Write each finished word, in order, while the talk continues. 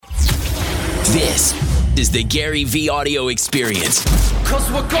This is the Gary V audio experience.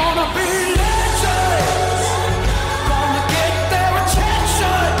 'Cause we're gonna be legends. Gonna get their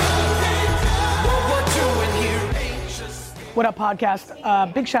attention. What we're doing here ain't just... What up,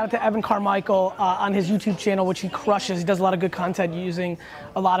 podcast? Big shout out to Evan Carmichael on his YouTube channel, which he crushes. He does a lot of good content using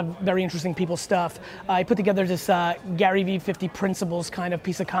a lot of very interesting people's stuff. He put together this Gary V 50 Principles kind of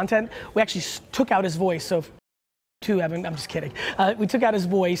piece of content. We actually took out his voice, so to Evan, I'm just kidding. We took out his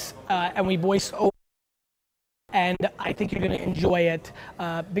voice and we voiced over, and I think you're gonna enjoy it.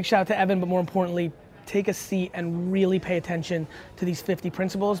 Big shout out to Evan, but more importantly, take a seat and really pay attention to these 50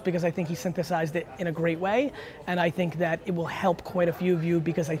 principles, because I think he synthesized it in a great way, and I think that it will help quite a few of you,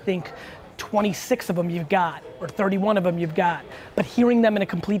 because I think 26 of them you've got, or 31 of them you've got, but hearing them in a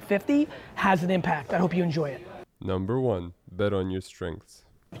complete 50 has an impact. I hope you enjoy it. Number 1, bet on your strengths.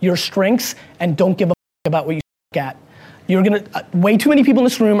 Your strengths, and don't give a about what you at. You're gonna, way too many people in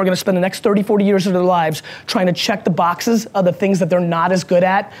this room are gonna spend the next 30, 40 years of their lives trying to check the boxes of the things that they're not as good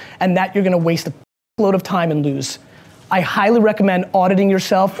at, and that you're gonna waste a load of time and lose. I highly recommend auditing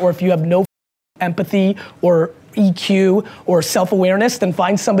yourself, or if you have no empathy or EQ or self-awareness, then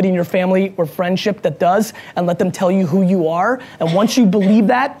find somebody in your family or friendship that does, and let them tell you who you are. And once you believe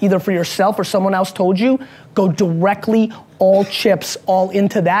that, either for yourself or someone else told you, go directly, all chips, all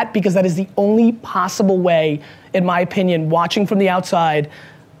into that, because that is the only possible way, in my opinion, watching from the outside,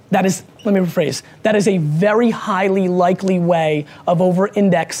 that is, let me rephrase, that is a very highly likely way of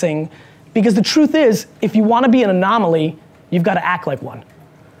over-indexing, because the truth is, if you wanna be an anomaly, you've gotta act like one.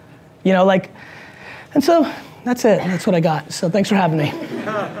 You know, like, and so, that's it, that's what I got. So thanks for having me.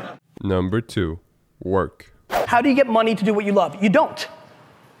 Number 2, work. How do you get money to do what you love? You don't,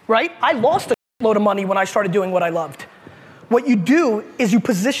 right? I lost a load of money when I started doing what I loved. What you do is you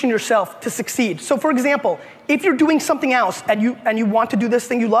position yourself to succeed. So for example, if you're doing something else and you want to do this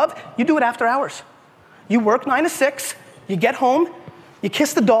thing you love, you do it after hours. You work 9 to 6, you get home, you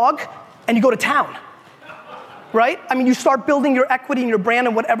kiss the dog, and you go to town, right? I mean, you start building your equity and your brand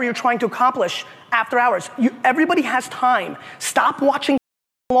and whatever you're trying to accomplish after hours. Everybody has time. Stop watching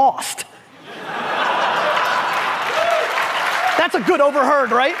Lost. That's a good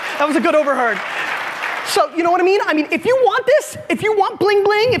overheard, right? That was a good overheard. So, you know what I mean? I mean, if you want this, if you want bling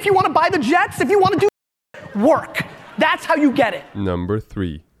bling, if you want to buy the jets, if you want to do work, that's how you get it. Number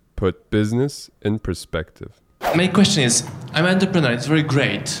 3, put business in perspective. My question is, I'm an entrepreneur, it's very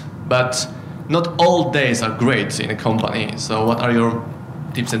great, but not all days are great in a company. So what are your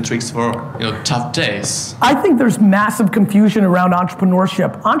tips and tricks for, tough days? I think there's massive confusion around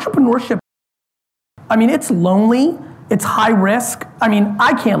entrepreneurship. Entrepreneurship, I mean, it's lonely. It's high risk. I mean,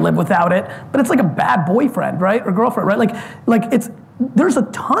 I can't live without it, but it's like a bad boyfriend, right? Or girlfriend, right? There's a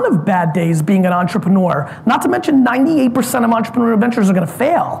ton of bad days being an entrepreneur. Not to mention 98% of entrepreneurial ventures are gonna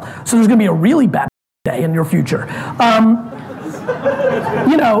fail. So there's gonna be a really bad day in your future.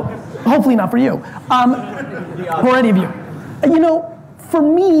 Hopefully not for you, or any of you. For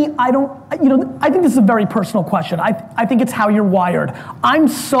me, I think this is a very personal question. I think it's how you're wired. I'm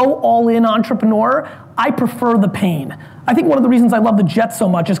so all-in entrepreneur, I prefer the pain. I think one of the reasons I love the Jets so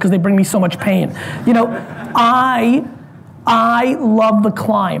much is because they bring me so much pain. I love the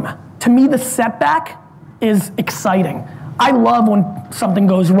climb. To me, the setback is exciting. I love when something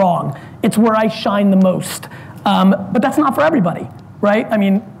goes wrong. It's where I shine the most. But that's not for everybody. Right? I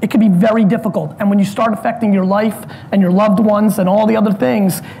mean, it can be very difficult. And when you start affecting your life and your loved ones and all the other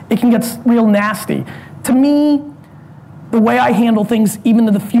things, it can get real nasty. To me, the way I handle things, even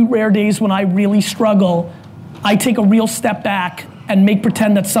in the few rare days when I really struggle, I take a real step back and make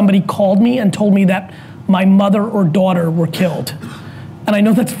pretend that somebody called me and told me that my mother or daughter were killed. And I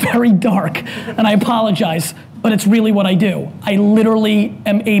know that's very dark, and I apologize, but it's really what I do. I literally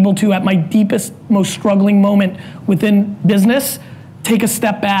am able to, at my deepest, most struggling moment within business, take a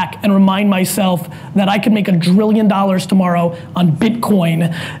step back and remind myself that I could make $1 trillion tomorrow on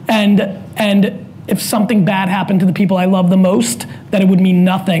Bitcoin, and if something bad happened to the people I love the most, that it would mean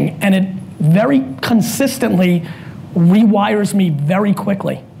nothing. And it very consistently rewires me very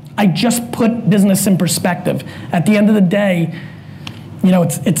quickly. I just put business in perspective. At the end of the day,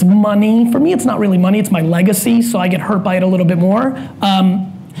 it's money. For me, it's not really money, it's my legacy, so I get hurt by it a little bit more.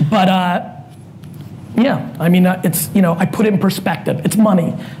 Yeah, I mean, I put it in perspective. It's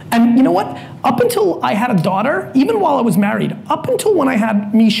money. And you know what? Up until I had a daughter, even while I was married, up until when I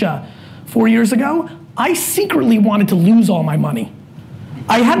had Misha 4 years ago, I secretly wanted to lose all my money.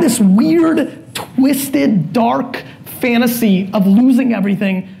 I had this weird, twisted, dark fantasy of losing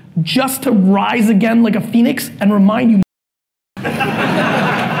everything just to rise again like a phoenix and remind you.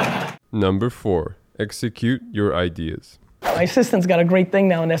 Number 4, execute your ideas. My assistant's got a great thing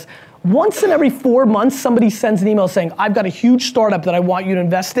now in this. Once in every 4 months, somebody sends an email saying, I've got a huge startup that I want you to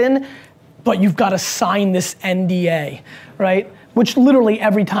invest in, but you've got to sign this NDA, right? Which literally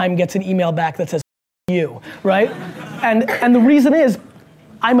every time gets an email back that says, you, right? And the reason is,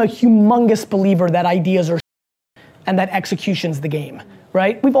 I'm a humongous believer that ideas are and that execution's the game,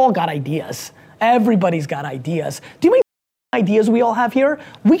 right? We've all got ideas. Everybody's got ideas. Do you mean ideas we all have here?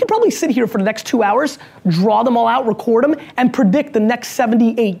 We could probably sit here for the next 2 hours, draw them all out, record them, and predict the next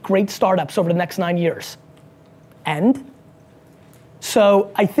 78 great startups over the next 9 years. And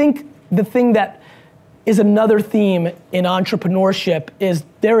so I think the thing that is another theme in entrepreneurship is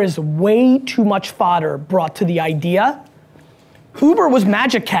there is way too much fodder brought to the idea. Uber was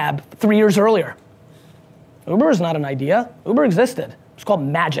Magic Cab 3 years earlier. Uber is not an idea. Uber existed. It's called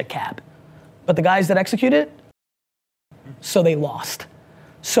Magic Cab. But the guys that executed it, so they lost.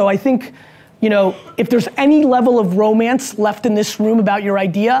 So I think, if there's any level of romance left in this room about your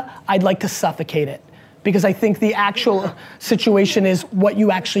idea, I'd like to suffocate it. Because I think the actual situation is what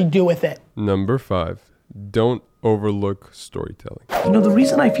you actually do with it. Number 5, don't overlook storytelling. The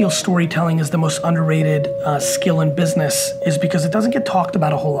reason I feel storytelling is the most underrated skill in business is because it doesn't get talked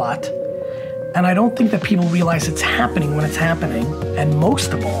about a whole lot. And I don't think that people realize it's happening when it's happening. And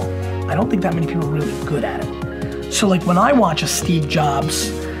most of all, I don't think that many people are really good at it. So like when I watch a Steve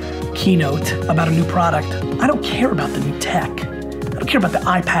Jobs keynote about a new product, I don't care about the new tech. I don't care about the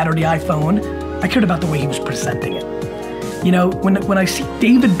iPad or the iPhone. I cared about the way he was presenting it. When I see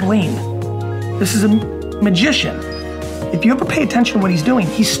David Blaine, this is a magician. If you ever pay attention to what he's doing,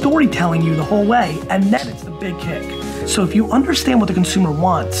 he's storytelling you the whole way, and then it's the big kick. So if you understand what the consumer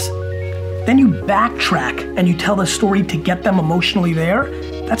wants, then you backtrack and you tell the story to get them emotionally there.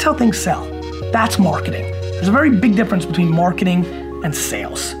 That's how things sell. That's marketing. There's a very big difference between marketing and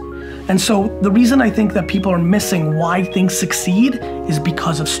sales. And so the reason I think that people are missing why things succeed is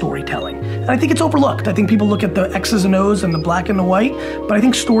because of storytelling. And I think it's overlooked. I think people look at the X's and O's and the black and the white, but I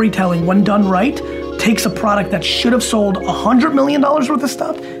think storytelling, when done right, takes a product that should have sold $100 million worth of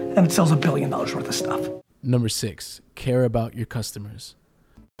stuff and it sells $1 billion worth of stuff. Number 6, care about your customers.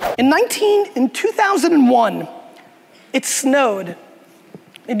 In 2001, it snowed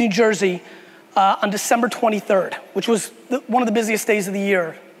in New Jersey on December 23rd, which was one of the busiest days of the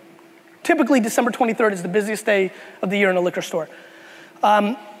year. Typically, December 23rd is the busiest day of the year in a liquor store.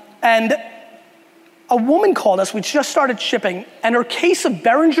 And a woman called us, we just started shipping, and her case of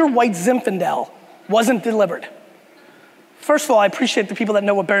Beringer White Zinfandel wasn't delivered. First of all, I appreciate the people that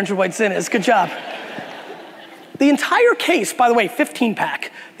know what Beringer White Zin is, good job. The entire case, by the way,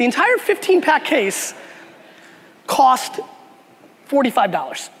 15-pack, the entire 15-pack case cost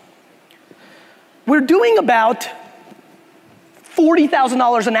 $45. We're doing about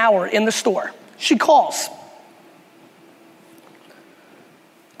 $40,000 an hour in the store. She calls.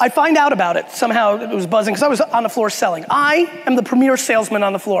 I find out about it. Somehow it was buzzing because I was on the floor selling. I am the premier salesman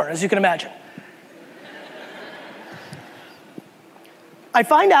on the floor, as you can imagine. I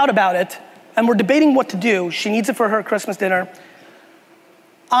find out about it and we're debating what to do. She needs it for her Christmas dinner.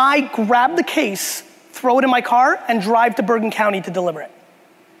 I grab the case, throw it in my car, and drive to Bergen County to deliver it.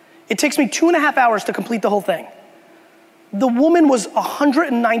 It takes me 2.5 hours to complete the whole thing. The woman was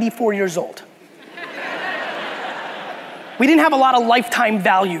 194 years old. We didn't have a lot of lifetime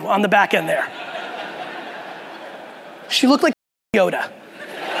value on the back end there. She looked like Yoda.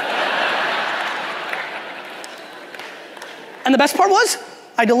 And the best part was,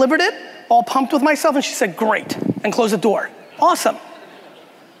 I delivered it, all pumped with myself, and she said, great, and closed the door. Awesome.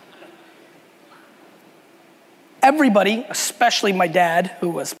 Everybody, especially my dad, who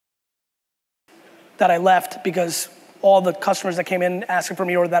was that I left because all the customers that came in asking for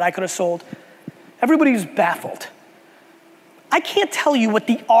me or that I could have sold, everybody was baffled. I can't tell you what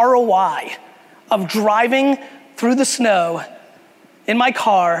the ROI of driving through the snow in my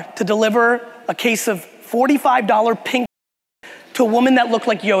car to deliver a case of $45 pink to a woman that looked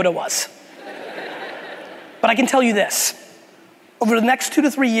like Yoda was. But I can tell you this, over the next 2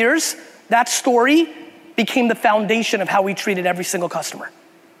 to 3 years, that story became the foundation of how we treated every single customer.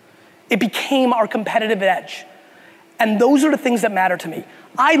 It became our competitive edge. And those are the things that matter to me.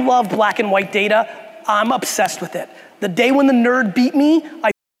 I love black and white data. I'm obsessed with it. The day when the nerd beat me,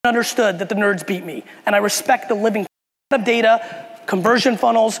 I understood that the nerds beat me. And I respect the living of data, conversion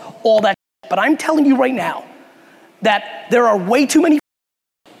funnels, all that. But I'm telling you right now that there are way too many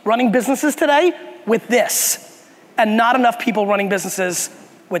running businesses today with this, and not enough people running businesses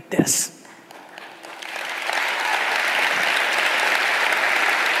with this.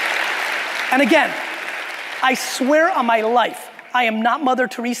 And again, I swear on my life, I am not Mother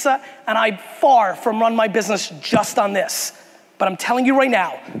Teresa, and I far from run my business just on this. But I'm telling you right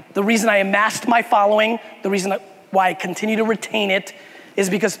now, the reason I amassed my following, the reason why I continue to retain it,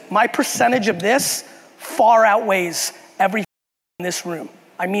 is because my percentage of this far outweighs everything in this room.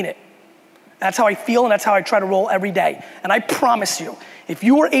 I mean it. That's how I feel, and that's how I try to roll every day. And I promise you, if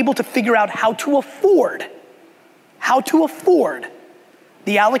you are able to figure out how to afford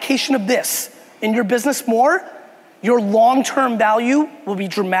the allocation of this in your business more, your long-term value will be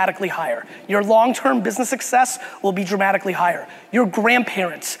dramatically higher. Your long-term business success will be dramatically higher. Your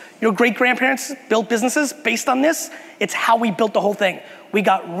grandparents, your great-grandparents built businesses based on this. It's how we built the whole thing. We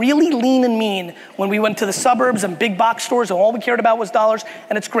got really lean and mean when we went to the suburbs and big box stores, and all we cared about was dollars,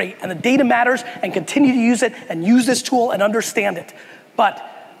 and it's great. And the data matters, and continue to use it, and use this tool and understand it. But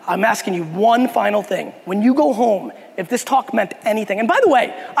I'm asking you one final thing. When you go home, if this talk meant anything, and by the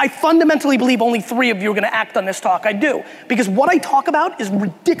way, I fundamentally believe only 3 of you are gonna act on this talk. I do. Because what I talk about is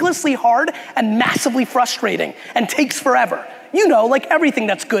ridiculously hard and massively frustrating and takes forever. You know, like everything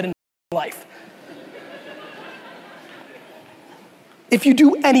that's good in life. If you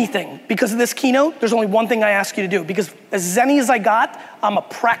do anything because of this keynote, there's only one thing I ask you to do. Because as zenny as I got, I'm a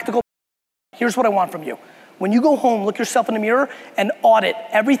practical. Here's what I want from you. When you go home, look yourself in the mirror and audit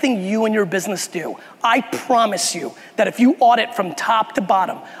everything you and your business do. I promise you that if you audit from top to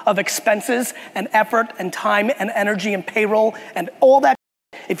bottom of expenses and effort and time and energy and payroll and all that,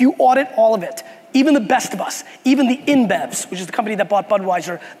 if you audit all of it, even the best of us, even the InBevs, which is the company that bought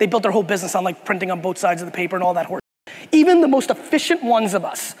Budweiser, they built their whole business on like printing on both sides of the paper and all that horse. Even the most efficient ones of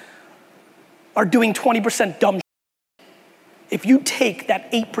us are doing 20% dumb shit. If you take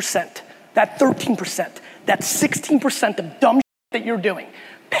that 8%, that 13%, that 16% of dumb shit that you're doing,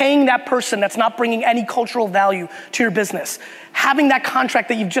 paying that person that's not bringing any cultural value to your business, having that contract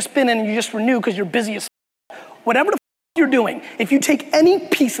that you've just been in and you just renew because you're busy as whatever the you're doing, if you take any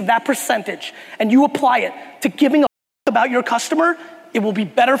piece of that percentage and you apply it to giving a about your customer, it will be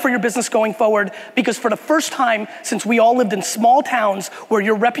better for your business going forward, because for the first time since we all lived in small towns where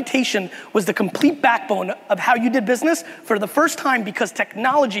your reputation was the complete backbone of how you did business, for the first time, because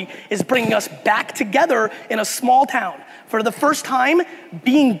technology is bringing us back together in a small town, for the first time,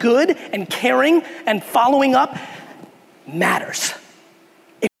 being good and caring and following up matters.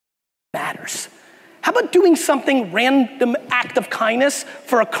 It matters. How about doing something random act of kindness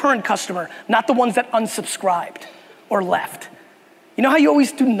for a current customer, not the ones that unsubscribed or left? You know how you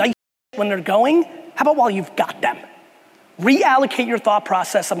always do nice when they're going? How about while you've got them? Reallocate your thought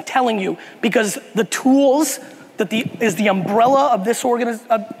process, I'm telling you, because the tools that is the umbrella of this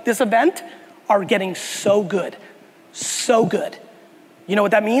event are getting so good, so good. You know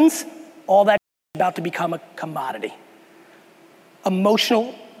what that means? All that is about to become a commodity.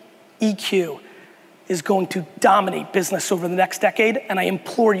 Emotional EQ is going to dominate business over the next decade, and I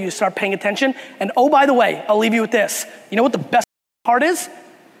implore you to start paying attention. And oh, by the way, I'll leave you with this. You know what the best part is?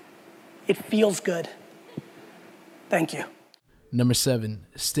 It feels good. Thank you. Number 7,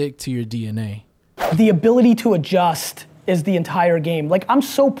 stick to your DNA. The ability to adjust is the entire game. Like, I'm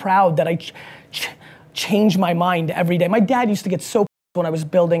so proud that I change my mind every day. My dad used to get so when I was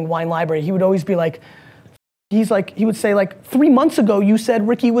building Wine Library. He would always be like, he would say like, 3 months ago you said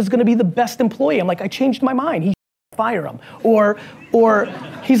Ricky was gonna be the best employee. I'm like, I changed my mind. He fire him. Or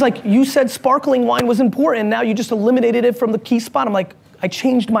he's like, you said sparkling wine was important, now you just eliminated it from the key spot. I'm like, I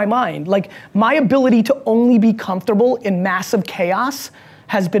changed my mind. Like, my ability to only be comfortable in massive chaos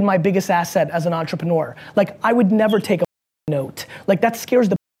has been my biggest asset as an entrepreneur. Like, I would never take a note. Like, that scares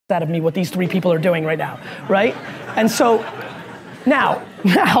the out of me what these 3 people are doing right now, right? And so, now,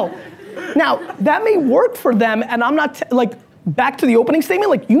 that may work for them, and I'm not, like, back to the opening statement,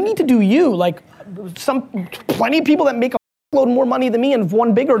 like, you need to do you. Like, plenty of people that make a load more money than me and have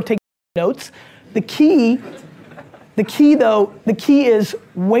won bigger take notes. The key is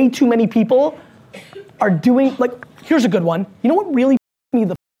way too many people are doing, like, here's a good one. You know what really me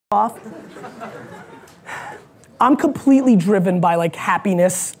the off? I'm completely driven by like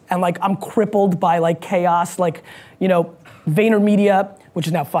happiness, and like I'm crippled by like chaos. Like, you know, VaynerMedia, which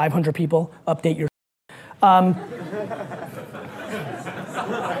is now 500 people, update your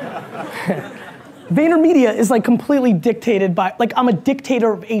VaynerMedia is like completely dictated by, like, I'm a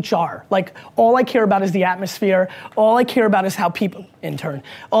dictator of HR. Like, all I care about is the atmosphere. All I care about is how people,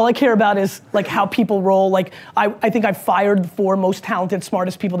 all I care about is like how people roll. Like, I think I've fired the 4 most talented,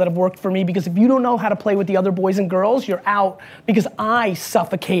 smartest people that have worked for me, because if you don't know how to play with the other boys and girls, you're out, because I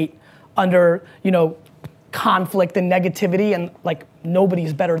suffocate under, you know, conflict and negativity, and like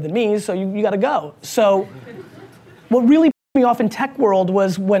nobody's better than me, so you gotta go. So what really pissed me off in tech world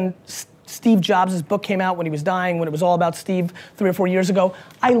was when Steve Jobs' book came out, when he was dying, when it was all about Steve 3 or 4 years ago.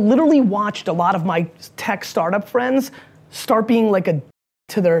 I literally watched a lot of my tech startup friends start being like a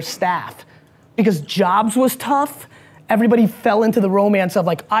to their staff. Because Jobs was tough, everybody fell into the romance of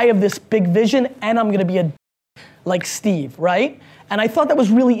like, I have this big vision and I'm gonna be a like Steve, right? And I thought that was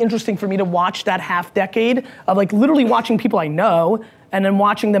really interesting for me to watch that half decade of like literally watching people I know and then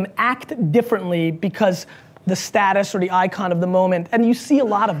watching them act differently because the status or the icon of the moment, and you see a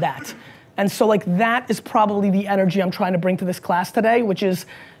lot of that. And so like that is probably the energy I'm trying to bring to this class today, which is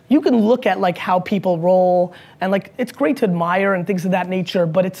you can look at like how people roll and like it's great to admire and things of that nature,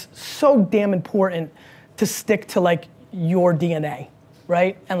 but it's so damn important to stick to like your DNA,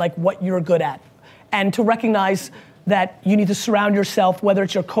 right? And like what you're good at. And to recognize that you need to surround yourself, whether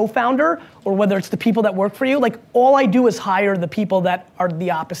it's your co-founder or whether it's the people that work for you. Like all I do is hire the people that are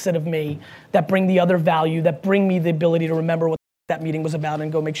the opposite of me, that bring the other value, that bring me the ability to remember what that meeting was about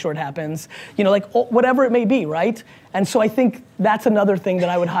and go make sure it happens. You know, like whatever it may be, right? And so I think that's another thing that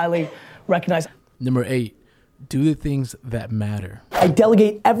I would highly recognize. Number 8, do the things that matter. I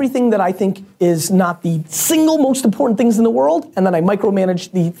delegate everything that I think is not the single most important things in the world, and then I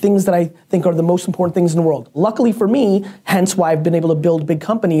micromanage the things that I think are the most important things in the world. Luckily for me, hence why I've been able to build big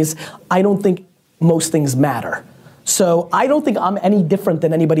companies, I don't think most things matter. So I don't think I'm any different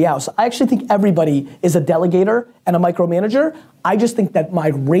than anybody else. I actually think everybody is a delegator and a micromanager. I just think that my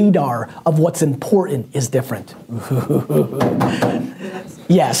radar of what's important is different.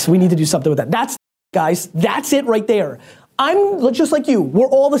 Yes, we need to do something with that. Guys, that's it right there. I'm just like you. We're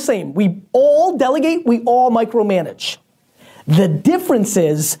all the same. We all delegate, we all micromanage. The difference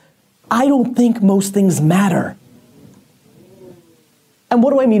is, I don't think most things matter. And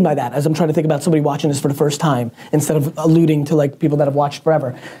what do I mean by that? As I'm trying to think about somebody watching this for the first time, instead of alluding to like people that have watched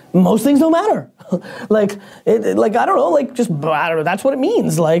forever. Most things don't matter. like I don't know, like just, I don't know, that's what it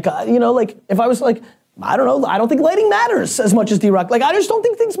means. Like, you know, like if I was like, I don't know, I don't think lighting matters as much as D-Rock. Like, I just don't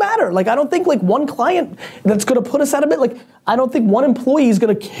think things matter. Like, I don't think like one client that's gonna put us out of it, like, I don't think one employee is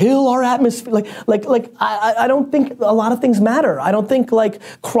gonna kill our atmosphere. I don't think a lot of things matter. I don't think like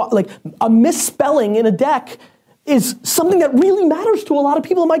a misspelling in a deck is something that really matters to a lot of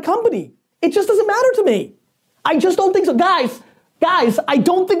people in my company. It just doesn't matter to me. I just don't think so. Guys, I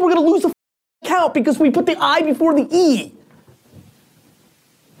don't think we're gonna lose the account because we put the I before the E.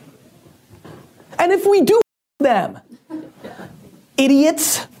 And if we do them,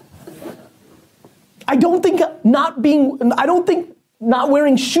 idiots, I don't think not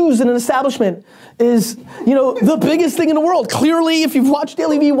wearing shoes in an establishment is, you know, the biggest thing in the world. Clearly, if you've watched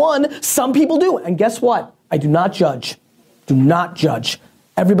Daily V1, some people do. And guess what? I do not judge. Do not judge.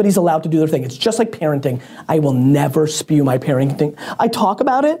 Everybody's allowed to do their thing. It's just like parenting. I will never spew my parenting. I talk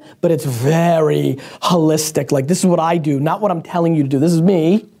about it, but it's very holistic. Like, this is what I do, not what I'm telling you to do. This is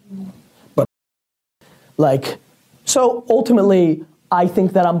me. Like, so ultimately, I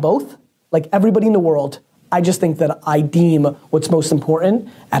think that I'm both. Like everybody in the world, I just think that I deem what's most important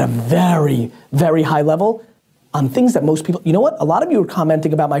at a very, very high level on things that most people, you know what? A lot of you are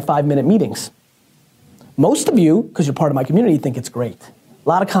commenting about my 5-minute meetings. Most of you, because you're part of my community, think it's great. A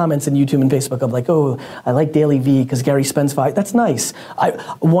lot of comments on YouTube and Facebook of like, oh, I like Daily V because Gary spends 5, that's nice.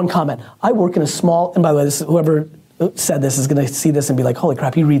 One comment, I work in a small, and by the way, whoever said this is gonna see this and be like, holy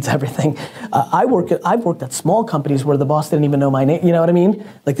crap, he reads everything. I've worked at small companies where the boss didn't even know my name, you know what I mean?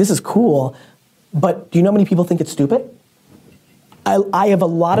 Like, this is cool, but do you know how many people think it's stupid? I have a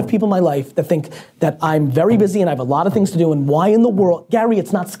lot of people in my life that think that I'm very busy and I have a lot of things to do, and why in the world, Gary,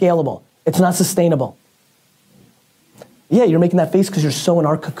 it's not scalable, it's not sustainable. Yeah, you're making that face because you're so in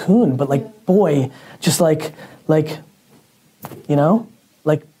our cocoon, but like, boy, just like, you know?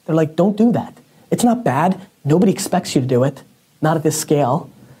 Like, they're like, don't do that. It's not bad. Nobody expects you to do it, not at this scale.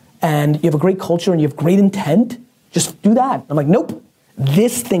 And you have a great culture and you have great intent, just do that. I'm like, nope,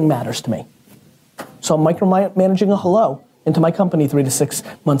 this thing matters to me. So I'm micromanaging a hello into my company 3 to 6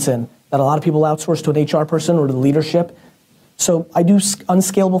 months in, that a lot of people outsource to an HR person or to the leadership. So I do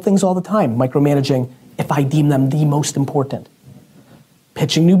unscalable things all the time, micromanaging if I deem them the most important.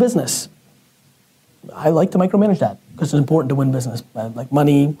 Pitching new business. I like to micromanage that because it's important to win business. Like,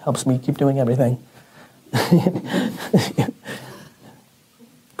 money helps me keep doing everything.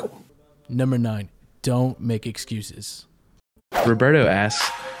 Number 9, don't make excuses. Roberto asks,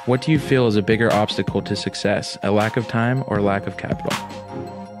 what do you feel is a bigger obstacle to success, a lack of time or lack of capital?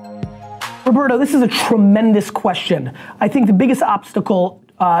 Roberto, this is a tremendous question. I think the biggest obstacle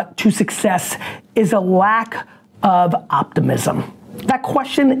to success is a lack of optimism. That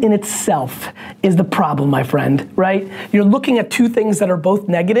question in itself is the problem, my friend, right? You're looking at two things that are both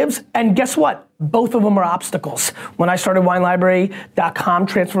negatives, and guess what? Both of them are obstacles. When I started WineLibrary.com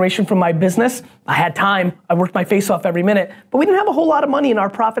transformation from my business, I had time. I worked my face off every minute, but we didn't have a whole lot of money in our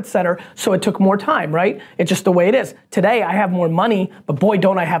profit center, so it took more time, right? It's just the way it is. Today, I have more money, but boy,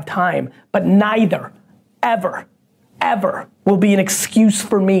 don't I have time. But neither, ever will be an excuse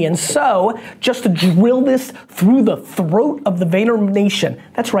for me. And so, just to drill this through the throat of the Vayner Nation,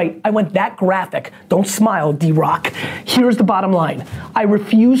 that's right, I went that graphic. Don't smile, D-Rock. Here's the bottom line. I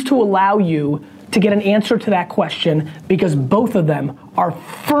refuse to allow you to get an answer to that question because both of them are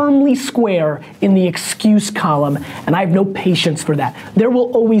firmly square in the excuse column, and I have no patience for that. There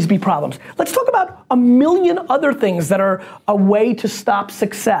will always be problems. Let's talk about a million other things that are a way to stop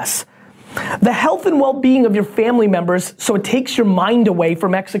success. The health and well-being of your family members, so it takes your mind away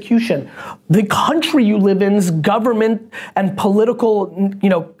from execution. The country you live in's government and political,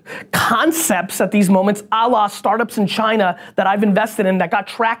 concepts at these moments, a la startups in China that I've invested in that got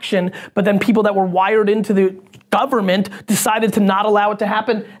traction, but then people that were wired into the government decided to not allow it to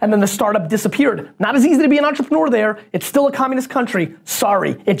happen, and then the startup disappeared. Not as easy to be an entrepreneur there. It's still a communist country.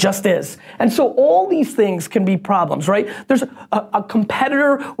 Sorry, it just is. And so all these things can be problems, right? There's a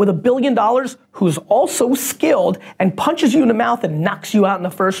competitor with $1 billion who's also skilled and punches you in the mouth and knocks you out in the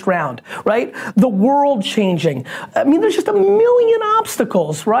first round, right? The world changing. I mean, there's just a million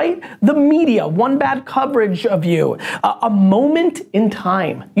obstacles, right? The media, one bad coverage of you, a moment in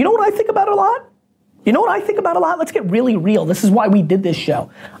time. You know what I think about a lot? Let's get really real. This is why we did this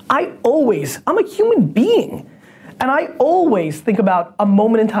show. I'm a human being. And I always think about a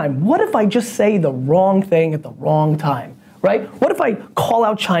moment in time. What if I just say the wrong thing at the wrong time, right? What if I call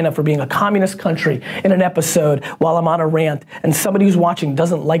out China for being a communist country in an episode while I'm on a rant and somebody who's watching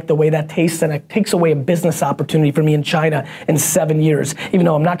doesn't like the way that tastes and it takes away a business opportunity for me in China in 7 years, even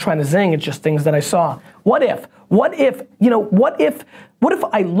though I'm not trying to zing, it's just things that I saw. What if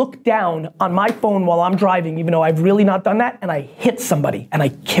I look down on my phone while I'm driving, even though I've really not done that, and I hit somebody and I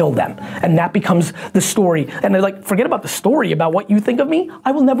kill them, and that becomes the story. And they're like, forget about the story about what you think of me.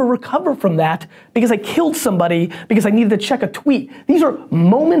 I will never recover from that because I killed somebody because I needed to check a tweet. These are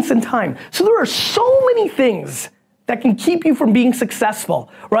moments in time. So there are so many things that can keep you from being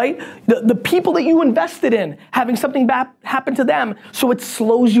successful, right? The people that you invested in, having something happen to them, so it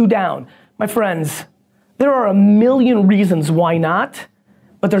slows you down. My friends, there are a million reasons why not,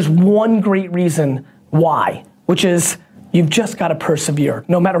 but there's one great reason why, which is you've just got to persevere,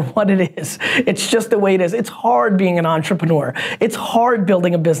 no matter what it is. It's just the way it is. It's hard being an entrepreneur. It's hard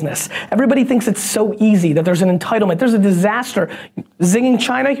building a business. Everybody thinks it's so easy, that there's an entitlement. There's a disaster. Zinging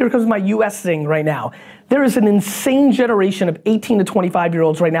China, here comes my US zing right now. There is an insane generation of 18 to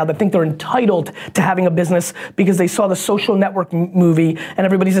 25-year-olds right now that think they're entitled to having a business because they saw the Social Network movie and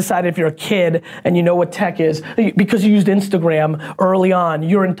everybody's decided if you're a kid and you know what tech is, because you used Instagram early on,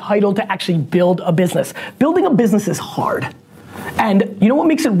 you're entitled to actually build a business. Building a business is hard. And you know what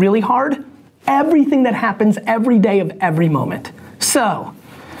makes it really hard? Everything that happens every day of every moment. So,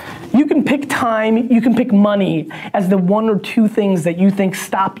 you can pick time, you can pick money as the one or two things that you think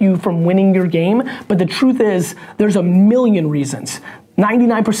stop you from winning your game, but the truth is, there's a million reasons.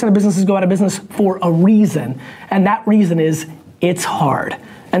 99% of businesses go out of business for a reason, and that reason is, it's hard.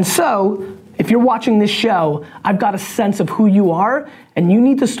 And so, if you're watching this show, I've got a sense of who you are, and you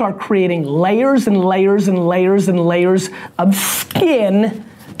need to start creating layers and layers and layers and layers of skin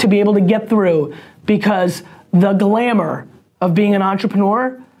to be able to get through, because the glamour of being an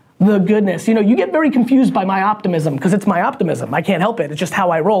entrepreneur, the goodness. You get very confused by my optimism because it's my optimism. I can't help it. It's just how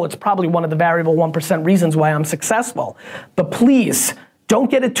I roll. It's probably one of the variable 1% reasons why I'm successful. But please,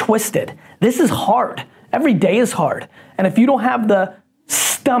 don't get it twisted. This is hard. Every day is hard. And if you don't have the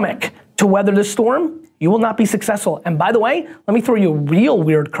stomach to weather the storm, you will not be successful. And by the way, let me throw you a real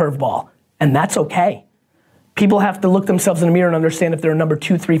weird curveball, and that's okay. People have to look themselves in the mirror and understand if they're a number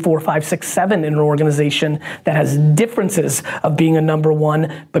 2, 3, 4, 5, 6, 7 in an organization that has differences of being a number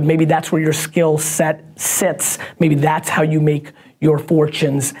 1, but maybe that's where your skill set sits. Maybe that's how you make your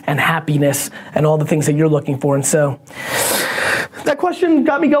fortunes and happiness and all the things that you're looking for. And so that question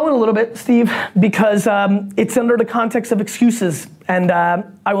got me going a little bit, Steve, because it's under the context of excuses, and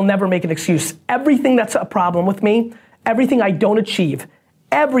I will never make an excuse. Everything that's a problem with me, everything I don't achieve,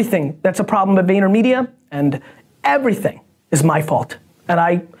 everything that's a problem at VaynerMedia, and everything is my fault. And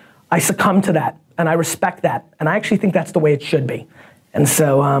I succumb to that, and I respect that, and I actually think that's the way it should be. And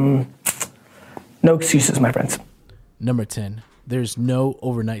so, no excuses, my friends. Number 10, there's no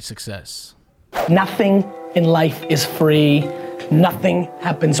overnight success. Nothing in life is free. Nothing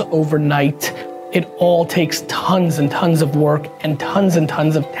happens overnight. It all takes tons and tons of work and tons of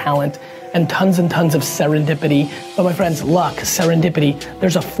talent and tons of serendipity. But my friends, luck, serendipity,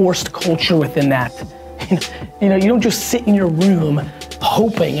 there's a forced culture within that. You know, you don't just sit in your room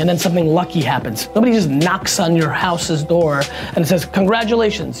hoping and then something lucky happens. Nobody just knocks on your house's door and says,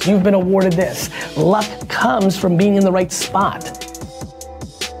 congratulations, you've been awarded this. Luck comes from being in the right spot.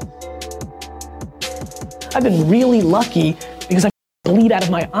 I've been really lucky because I bleed out of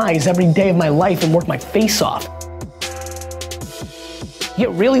my eyes every day of my life and work my face off. You get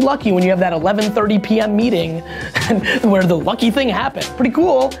really lucky when you have that 11:30 p.m. meeting where the lucky thing happened. Pretty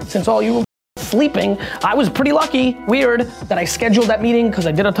cool, since all you were sleeping. I was pretty lucky, weird, that I scheduled that meeting because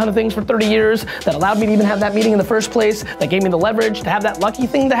I did a ton of things for 30 years that allowed me to even have that meeting in the first place, that gave me the leverage to have that lucky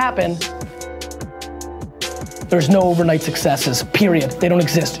thing to happen. There's no overnight successes, period. They don't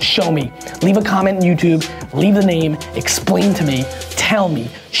exist. Show me. Leave a comment in YouTube, leave the name, explain to me, tell me,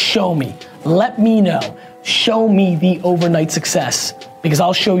 show me, let me know. Show me the overnight success, because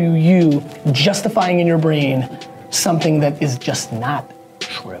I'll show you justifying in your brain something that is just not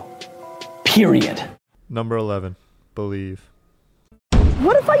true. Period. Number 11, believe.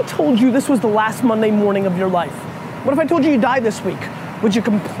 What if I told you this was the last Monday morning of your life? What if I told you you died this week? Would you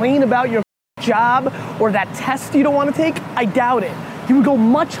complain about your job or that test you don't want to take? I doubt it. You would go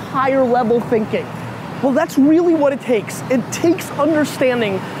much higher level thinking. Well, that's really what it takes. It takes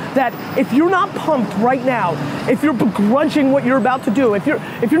understanding that if you're not pumped right now, if you're begrudging what you're about to do, if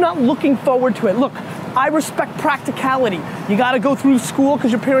you're not looking forward to it, look, I respect practicality. You gotta go through school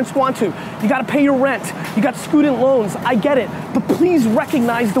because your parents want to. You gotta pay your rent. You got student loans, I get it. But please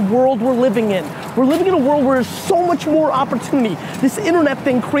recognize the world we're living in. We're living in a world where there's so much more opportunity. This internet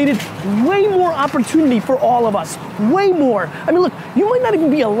thing created way more opportunity for all of us, way more. I mean, look, you might not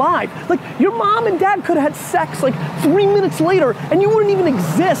even be alive. Like, your mom and dad could have had sex like 3 minutes later and you wouldn't even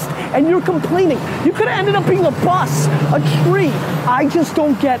exist, and you're complaining. You could have ended up being a bus, a tree. I just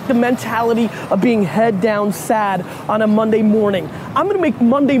don't get the mentality of being head down sad on a Monday morning. I'm gonna make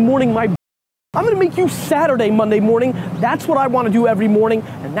Monday morning I'm gonna make you Saturday Monday morning. That's what I wanna do every morning,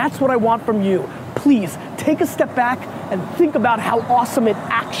 and that's what I want from you. Please, take a step back and think about how awesome it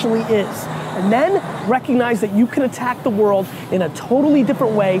actually is. And then recognize that you can attack the world in a totally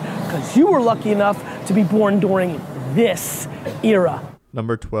different way because you were lucky enough to be born during this era.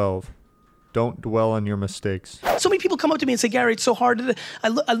 Number 12, don't dwell on your mistakes. So many people come up to me and say, Gary, it's so hard. I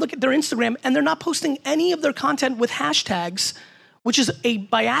look at their Instagram and they're not posting any of their content with hashtags, which is a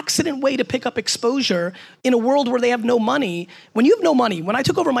by accident way to pick up exposure in a world where they have no money. When you have no money, when I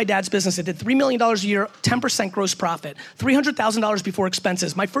took over my dad's business, it did $3 million a year, 10% gross profit, $300,000 before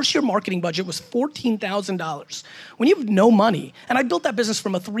expenses. My first year marketing budget was $14,000. When you have no money, and I built that business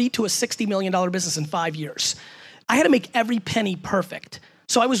from a $3 to a $60 million business in 5 years, I had to make every penny perfect.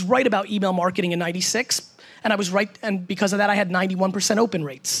 So I was right about email marketing in 96, and I was right, and because of that, I had 91% open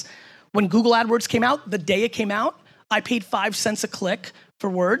rates. When Google AdWords came out, the day it came out, I paid 5 cents a click for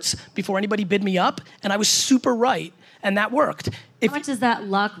words before anybody bid me up, and I was super right, and that worked. How much is that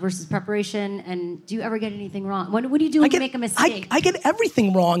luck versus preparation, and do you ever get anything wrong? What do you do when you make a mistake? I get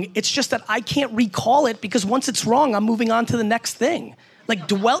everything wrong. It's just that I can't recall it because once it's wrong, I'm moving on to the next thing. Like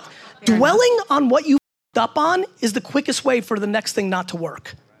dwelling on what you f***ed up on is the quickest way for the next thing not to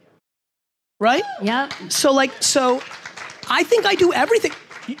work. Right? Yep. So I think I do everything.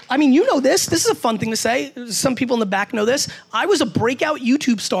 I mean, you know this. This is a fun thing to say. Some people in the back know this. I was a breakout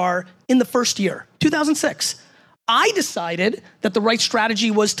YouTube star in the first year, 2006. I decided that the right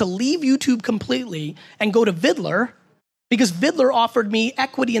strategy was to leave YouTube completely and go to Vidler because Vidler offered me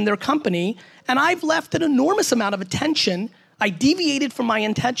equity in their company, and I've left an enormous amount of attention. I deviated from my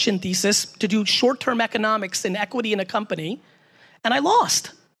intention thesis to do short-term economics and equity in a company, and I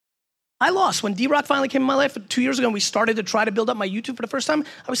lost. When D-Rock finally came in my life 2 years ago and we started to try to build up my YouTube for the first time,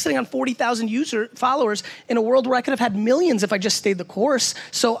 I was sitting on 40,000 followers in a world where I could have had millions if I just stayed the course.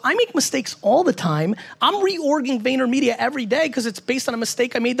 So I make mistakes all the time. I'm reorging VaynerMedia every day because it's based on a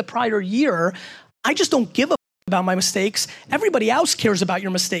mistake I made the prior year. I just don't give a about my mistakes. Everybody else cares about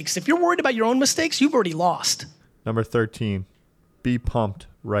your mistakes. If you're worried about your own mistakes, you've already lost. Number 13, be pumped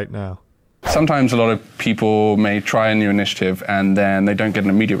right now. Sometimes a lot of people may try a new initiative and then they don't get an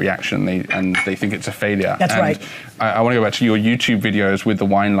immediate reaction and they think it's a failure. That's right. I want to go back to your YouTube videos with the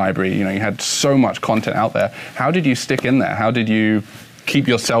wine library. You know, you had so much content out there. How did you stick in there? How did you keep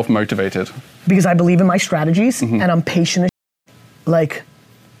yourself motivated? Because I believe in my strategies and I'm patient as like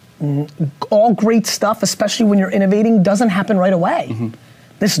all great stuff, especially when you're innovating, doesn't happen right away.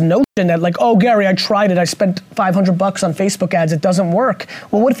 This notion that like, oh, Gary, I tried it. I spent $500 on Facebook ads. It doesn't work.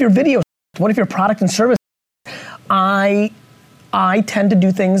 Well, what if your video? What if your product and service? I tend to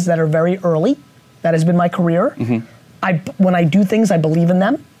do things that are very early That has been my career. When I do things, I believe in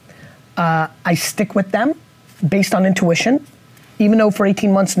them. I stick with them based on intuition. Even though for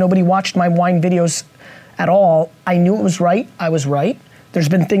 18 months nobody watched my wine videos at all, I knew it was right, I was right. There's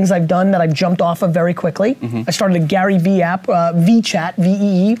been things I've done that I've jumped off of very quickly. I started a Gary V app, VChat,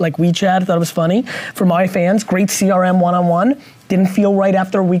 V-E-E, like WeChat, I thought it was funny, for my fans, great CRM one-on-one. Didn't feel right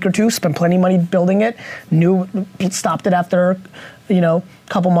after a week or two, spent plenty of money building it, stopped it after, a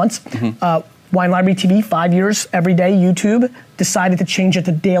couple months. Wine Library TV, 5 years, every day, YouTube. Decided to change it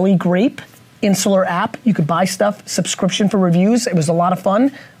to Daily Grape, insular app. You could buy stuff, subscription for reviews. It was a lot of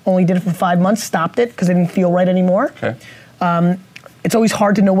fun. Only did it for 5 months, stopped it because it didn't feel right anymore. It's always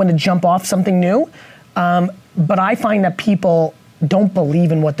hard to know when to jump off something new. But I find that people don't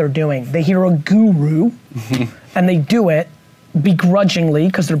believe in what they're doing. They hear a guru and they do it begrudgingly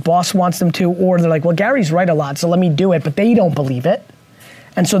because their boss wants them to, or they're like, well, Gary's right a lot, so let me do it, but they don't believe it.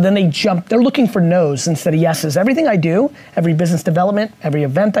 And so then they're looking for no's instead of yeses. Everything I do, every business development, every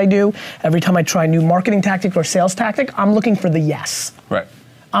event I do, every time I try a new marketing tactic or sales tactic, I'm looking for the yes. Right.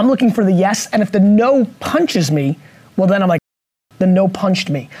 I'm looking for the yes, and if the no punches me, well then I'm like, the no punched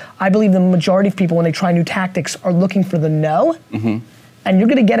me. I believe the majority of people when they try new tactics are looking for the no, and you're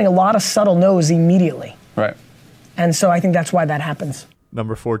gonna getting a lot of subtle no's immediately. Right. And so I think that's why that happens.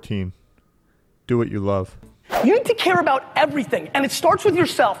 Number 14, do what you love. You need to care about everything, and it starts with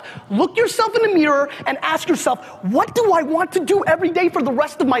yourself. Look yourself in the mirror and ask yourself, what do I want to do every day for the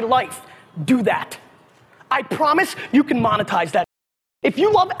rest of my life? Do that. I promise you can monetize that. If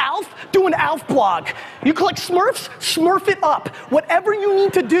you love Alf, do an Alf blog. You collect Smurfs, Smurf it up. Whatever you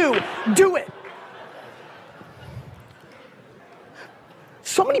need to do it.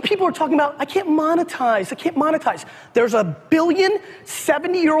 So many people are talking about, I can't monetize. There's a billion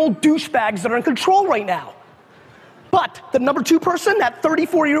 70-year-old douchebags that are in control right now. But the number 2 person, that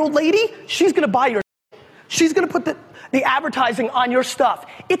 34-year-old lady, she's gonna buy your She's gonna put the advertising on your stuff.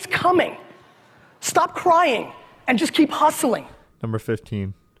 It's coming. Stop crying and just keep hustling. Number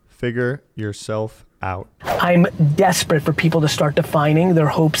 15, figure yourself out. I'm desperate for people to start defining their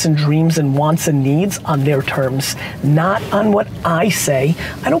hopes and dreams and wants and needs on their terms, not on what I say.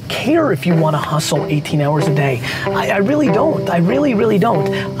 I don't care if you want to hustle 18 hours a day. I really don't. I really, really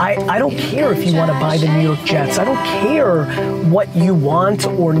don't. I don't care if you want to buy the New York Jets. I don't care what you want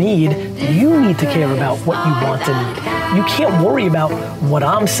or need. You need to care about what you want and need. You can't worry about what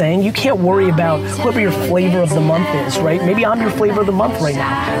I'm saying. You can't worry about whoever your flavor of the month is, right? Maybe I'm your flavor of the month right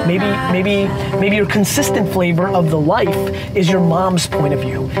now. Maybe your consistent flavor of the life is your mom's point of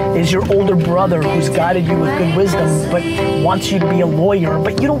view, is your older brother who's guided you with good wisdom but wants you to be a lawyer,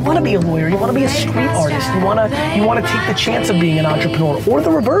 but you don't want to be a lawyer. You want to be a street artist. You want to take the chance of being an entrepreneur, or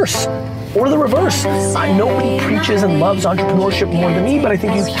the reverse. Nobody preaches and loves entrepreneurship more than me, but I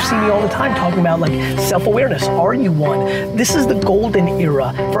think you see me all the time talking about like self-awareness. Are you one? This is the golden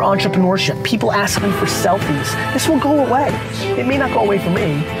era for entrepreneurship. People ask me for selfies. This will go away. It may not go away for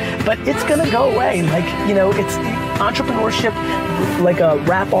me, but it's gonna go away. Like, it's entrepreneurship, like a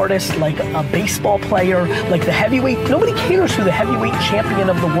rap artist, like a baseball player, like the heavyweight. Nobody cares who the heavyweight champion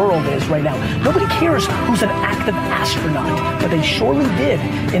of the world is right now. Nobody cares who's an active astronaut, but they surely did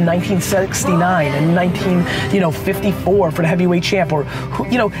in 1969 and 1954 for the heavyweight champ. Or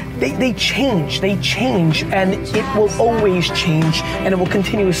they change, and it will always change, and it will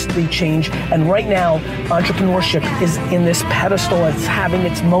continuously change. And right now, entrepreneurship is in this pedestal. It's having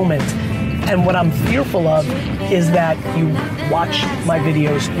its moment. And what I'm fearful of is that you watch my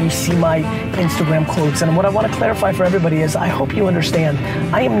videos, you see my Instagram quotes, and what I want to clarify for everybody is I hope you understand,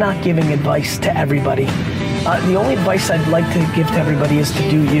 I am not giving advice to everybody. The only advice I'd like to give to everybody is to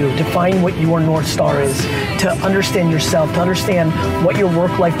do you, to find what your North Star is, to understand yourself, to understand what your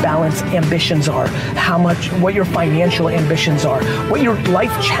work-life balance ambitions are, what your financial ambitions are, what your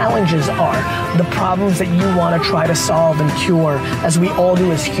life challenges are, the problems that you want to try to solve and cure, as we all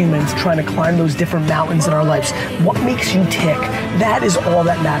do as humans, trying to climb those different mountains in our lives. What makes you tick? That is all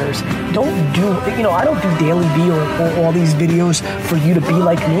that matters. I don't do Daily V or all these videos for you to be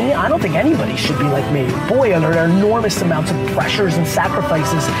like me. I don't think anybody should be like me. Boy, there are enormous amounts of pressures and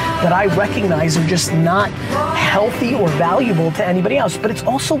sacrifices that I recognize are just not healthy or valuable to anybody else. But it's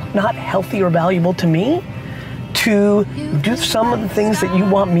also not healthy or valuable to me to do some of the things that you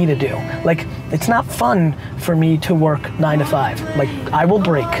want me to do. Like, it's not fun for me to work 9 to 5. Like, I will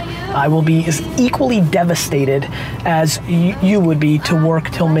break. I will be as equally devastated as you would be to work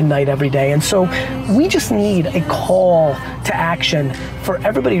till midnight every day. And so we just need a call to action for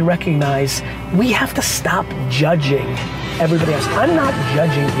everybody to recognize we have to stop judging everybody else. I'm not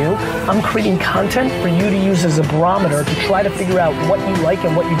judging you. I'm creating content for you to use as a barometer to try to figure out what you like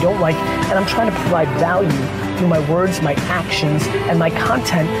and what you don't like. And I'm trying to provide value through my words, my actions, and my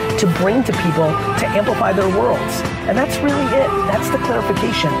content to bring to people to amplify their worlds. And that's really it. That's the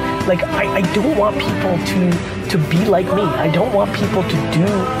clarification. Like, I don't want people to be like me. I don't want people to do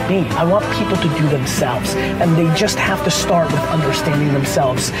me. I want people to do themselves. And they just have to start with understanding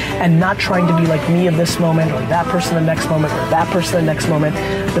themselves and not trying to be like me of this moment or that person the next moment or that person the next moment.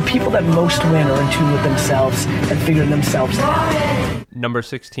 The people that most win are in tune with themselves and figuring themselves out. Number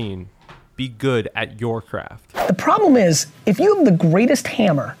 16, be good at your craft. The problem is, if you have the greatest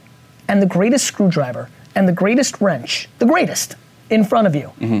hammer and the greatest screwdriver and the greatest wrench, the greatest, in front of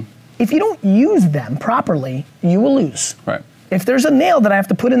you, if you don't use them properly, you will lose. Right. If there's a nail that I have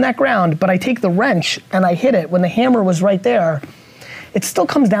to put in that ground, but I take the wrench and I hit it when the hammer was right there, it still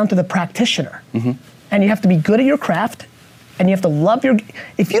comes down to the practitioner. And you have to be good at your craft, and you have to love your,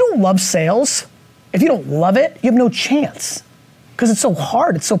 if you don't love sales, if you don't love it, you have no chance. Because it's so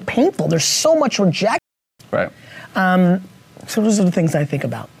hard, it's so painful, there's so much rejection. Right. So those are the things I think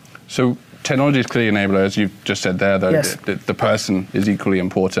about. So technology is clearly an enabler, as you've just said there, though. Yes. The person is equally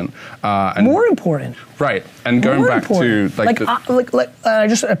important. And more important. Right. And going More back important. to I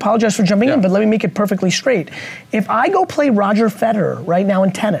just apologize for jumping in, but let me make it perfectly straight. If I go play Roger Federer right now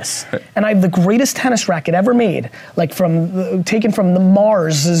in tennis, and I have the greatest tennis racket ever made, like taken from the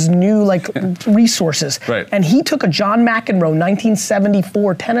Mars's new resources, and he took a John McEnroe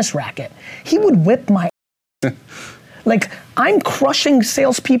 1974 tennis racket, he would whip my Like, I'm crushing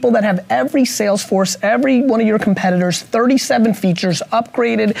salespeople that have every Salesforce, every one of your competitors, 37 features,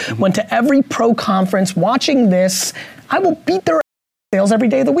 upgraded, went to every pro conference, watching this. I will beat their sales every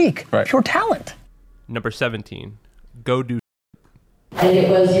day of the week. Pure talent. Number 17, go do. And it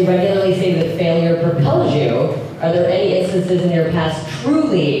was, you regularly say that failure propels you. Are there any instances in your past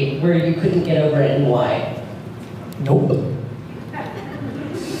truly where you couldn't get over it and why? Nope.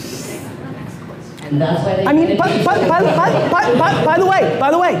 And that's why they I mean, by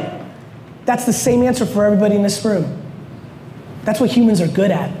the way, that's the same answer for everybody in this room. That's what humans are good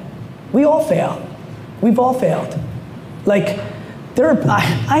at. We all fail. We've all failed. Like,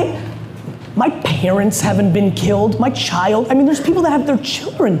 my parents haven't been killed. My child, I mean, there's people that have their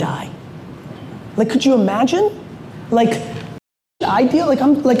children die. Like, could you imagine? Like,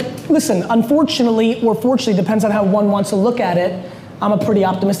 listen, unfortunately, or fortunately, depends on how one wants to look at it, I'm a pretty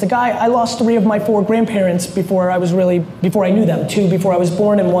optimistic guy. I lost 3 of my 4 grandparents before I knew them. 2 before I was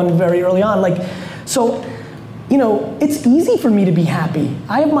born and 1 very early on. So, it's easy for me to be happy.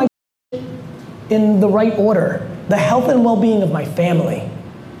 I have my in the right order. The health and well-being of my family.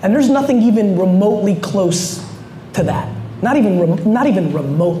 And there's nothing even remotely close to that. Not even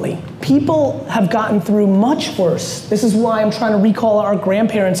remotely. People have gotten through much worse. This is why I'm trying to recall our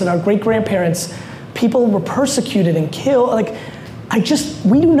grandparents and our great-grandparents. People were persecuted and killed.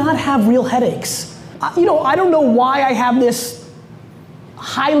 We do not have real headaches. I don't know why I have this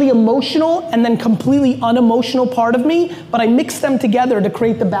highly emotional and then completely unemotional part of me, but I mix them together to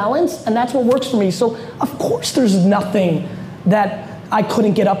create the balance, and that's what works for me. So, of course there's nothing that I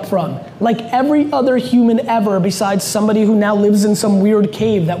couldn't get up from. Like every other human ever besides somebody who now lives in some weird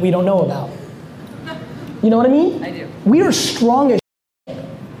cave that we don't know about. You know what I mean? I do. We are strong as shit.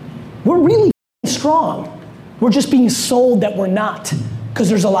 We're really strong. We're just being sold that we're not, because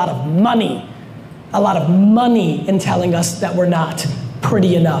there's a lot of money in telling us that we're not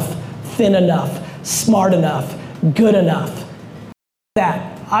pretty enough, thin enough, smart enough, good enough.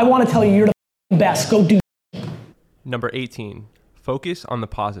 I want to tell you, you're the best. Go do. Number 18, focus on the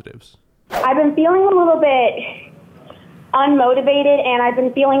positives. I've been feeling a little bit unmotivated, and I've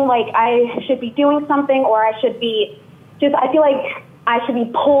been feeling like I should be doing something, or I feel like I should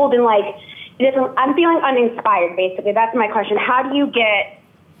be pulled and I'm feeling uninspired, basically. That's my question. How do you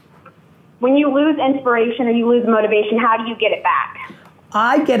when you lose inspiration or you lose motivation, how do you get it back?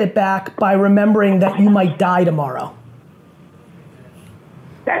 I get it back by remembering that you might die tomorrow.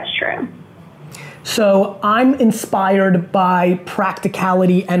 That's true. So I'm inspired by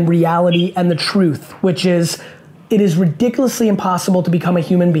practicality and reality and the truth, which is, it is ridiculously impossible to become a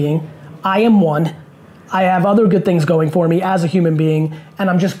human being. I am one. I have other good things going for me as a human being, and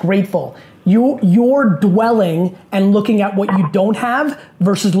I'm just grateful. You're dwelling and looking at what you don't have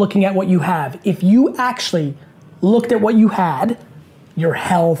versus looking at what you have. If you actually looked at what you had, your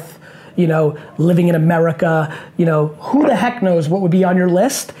health, living in America, who the heck knows what would be on your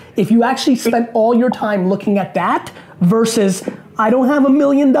list? If you actually spent all your time looking at that versus I don't have $1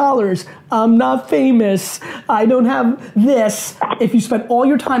 million. I'm not famous. I don't have this. If you spent all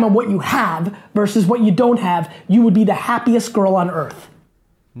your time on what you have versus what you don't have, you would be the happiest girl on earth.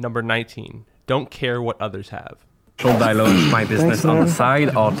 Number 19, don't care what others have. Should I launch my business on the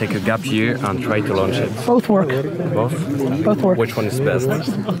side or take a gap year and try to launch it? Both work. Both? Both work. Which one is best?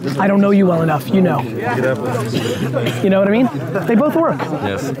 I don't know you well enough, you know. You know what I mean? They both work.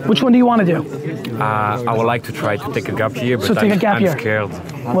 Yes. Which one do you want to do? I would like to try to take a gap year, but So take a gap I'm year. scared.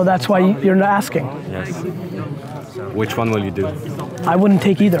 Well, that's why you're not asking. Yes. Which one will you do? I wouldn't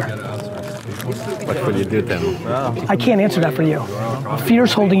take either. What will you do then? I can't answer that for you.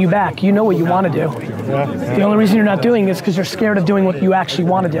 Fear's holding you back. You know what you want to do. The only reason you're not doing it is because you're scared of doing what you actually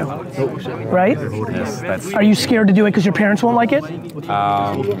want to do. Right? Yes, that's... Are you scared to do it because your parents won't like it?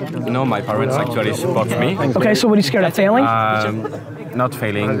 No, my parents actually support me. Okay, so what are you scared of, failing? Not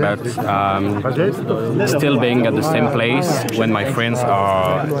failing, but still being at the same place when my friends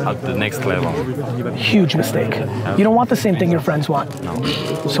are at the next level. Huge mistake. You don't want the same thing your friends want. No.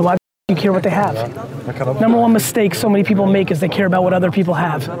 So why do you care what they have? Number one mistake so many people make is they care about what other people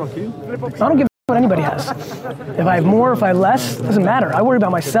have. I don't give a what anybody has. If I have more, if I have less, doesn't matter. I worry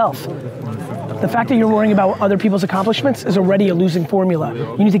about myself. The fact that you're worrying about other people's accomplishments is already a losing formula.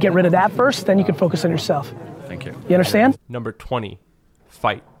 You need to get rid of that first, then you can focus on yourself. Thank you. You understand? Number 20,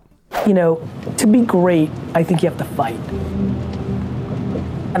 fight. You know, to be great, I think you have to fight.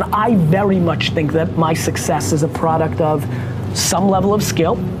 And I very much think that my success is a product of some level of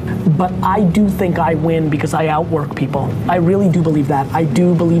skill, but I do think I win because I outwork people. I really do believe that. I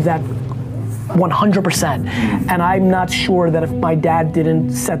do believe that 100%. And I'm not sure that if my dad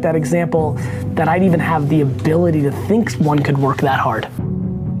didn't set that example, that I'd even have the ability to think one could work that hard.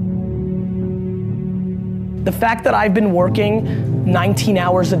 The fact that I've been working 19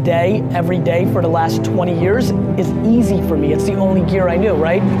 hours a day, every day for the last 20 years is easy for me. It's the only gear I knew,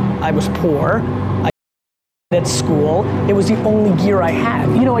 right? I was poor. At school, it was the only gear I had.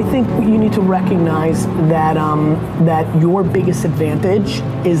 You know, I think you need to recognize that that your biggest advantage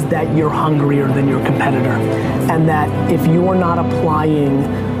is that you're hungrier than your competitor, and that if you're not applying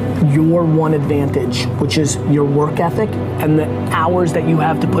your one advantage, which is your work ethic and the hours that you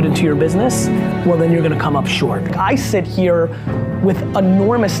have to put into your business, well, then you're gonna come up short. I sit here with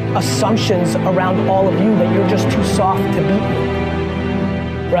enormous assumptions around all of you that you're just too soft to beat me.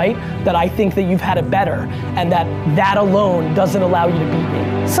 Right? That I think that you've had it better, and that alone doesn't allow you to beat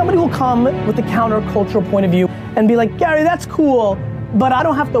me. Somebody will come with a countercultural point of view and be like, Gary, that's cool, but I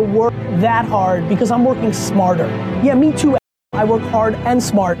don't have to work that hard because I'm working smarter. Yeah, me too. I work hard and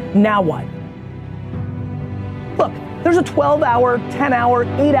smart. Now what? Look, there's a 12-hour, 10-hour,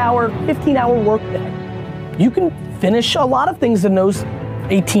 8-hour, 15-hour workday. You can finish a lot of things in those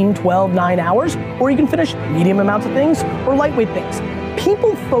 18, 12, 9 hours, or you can finish medium amounts of things or lightweight things.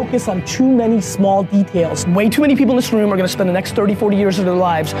 People focus on too many small details. Way too many people in this room are gonna spend the next 30, 40 years of their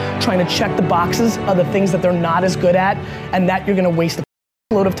lives trying to check the boxes of the things that they're not as good at, and that you're gonna waste a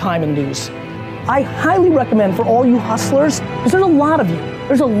load of time and lose. I highly recommend for all you hustlers, because there's a lot of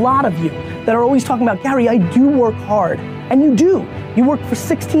you that are always talking about, Gary, I do work hard. And you do. You work for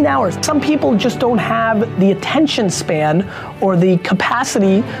 16 hours. Some people just don't have the attention span or the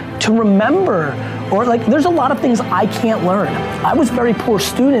capacity to remember, or like, there's a lot of things I can't learn. I was a very poor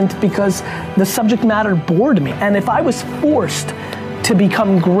student because the subject matter bored me. And if I was forced to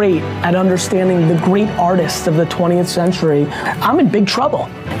become great at understanding the great artists of the 20th century, I'm in big trouble.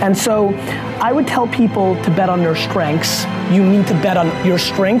 And so I would tell people to bet on their strengths. You need to bet on your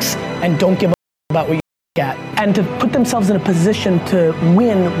strengths and don't give a about what you at, and to put themselves in a position to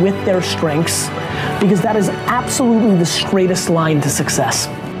win with their strengths, because that is absolutely the straightest line to success.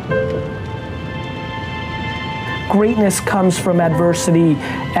 Greatness comes from adversity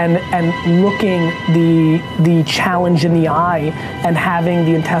and looking the challenge in the eye and having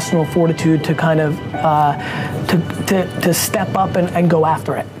the intestinal fortitude to kind of to step up and go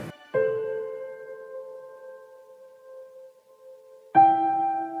after it.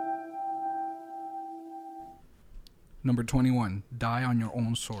 Number 21, die on your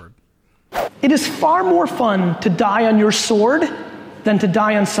own sword. It is far more fun to die on your sword than to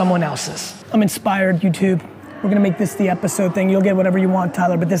die on someone else's. I'm inspired, YouTube. We're gonna make this the episode thing. You'll get whatever you want,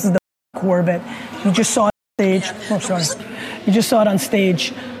 Tyler, but this is the core of it. You just saw it on stage. Oh, sorry. You just saw it on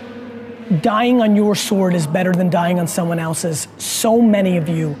stage. Dying on your sword is better than dying on someone else's. So many of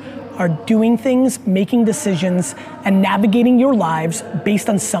you are doing things, making decisions, and navigating your lives based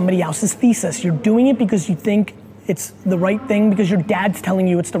on somebody else's thesis. You're doing it because you think it's the right thing, because your dad's telling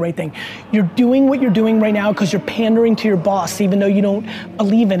you it's the right thing. You're doing what you're doing right now because you're pandering to your boss even though you don't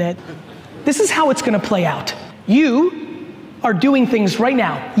believe in it. This is how it's gonna play out. You are doing things right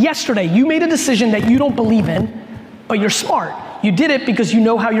now. Yesterday, you made a decision that you don't believe in, but you're smart. You did it because you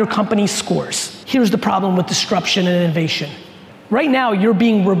know how your company scores. Here's the problem with disruption and innovation. Right now, you're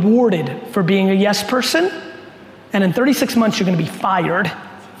being rewarded for being a yes person, and in 36 months, you're gonna be fired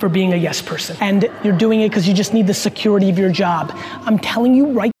for being a yes person. And you're doing it because you just need the security of your job. I'm telling you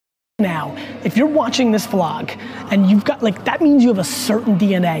right now, if you're watching this vlog and you've got, like, that means you have a certain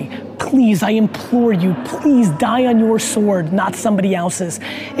DNA. Please, I implore you, please die on your sword, not somebody else's.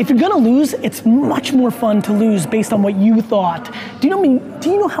 If you're gonna lose, it's much more fun to lose based on what you thought. Do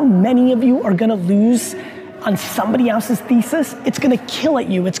you know how many of you are gonna lose on somebody else's thesis? It's gonna kill at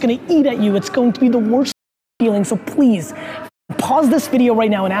you, it's gonna eat at you, it's going to be the worst feeling. So please, pause this video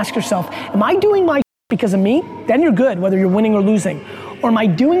right now and ask yourself, am I doing my because of me? Then you're good, whether you're winning or losing. Or am I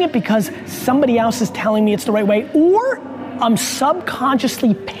doing it because somebody else is telling me it's the right way? Or I'm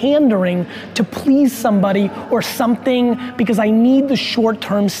subconsciously pandering to please somebody or something because I need the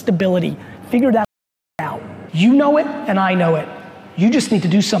short-term stability. Figure that out. You know it and I know it. You just need to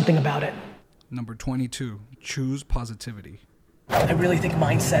do something about it. Number 22, choose positivity. I really think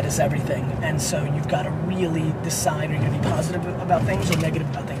mindset is everything, and so you've got to really decide, are you going to be positive about things or negative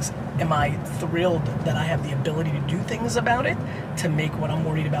about things? Am I thrilled that I have the ability to do things about it to make what I'm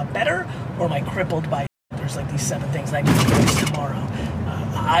worried about better, or am I crippled by there's like these 7 things I need to fix tomorrow?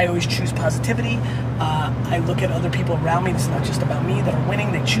 I always choose positivity. I look at other people around me, this is not just about me, that are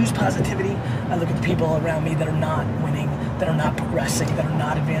winning, they choose positivity. I look at the people around me that are not winning, that are not progressing, that are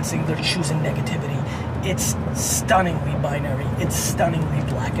not advancing, they're choosing negativity. It's stunningly binary. It's stunningly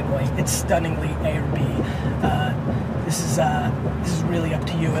black and white. It's stunningly A or B. This is really up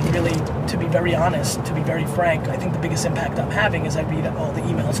to you. And really, to be very honest, to be very frank, I think the biggest impact I'm having as I read all the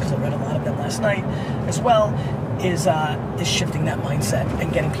emails, because I read a lot of them last night as well, is shifting that mindset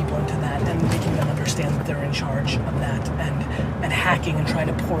and getting people into that and making them understand that they're in charge of that, and hacking and trying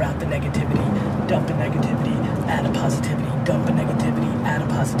to pour out the negativity, dump a negativity, add a positivity, dump a negativity, add a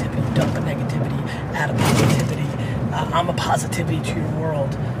positivity, dump a negativity, add a positivity. I'm a positivity to your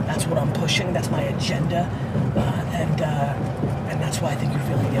world. That's what I'm pushing. That's my agenda, and that's why I think you're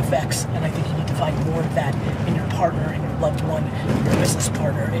feeling the effects. And I think you need to find more of that in your partner, in your loved one, in your business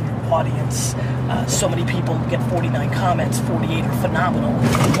partner, in your audience. So many people get 49 comments, 48 are phenomenal.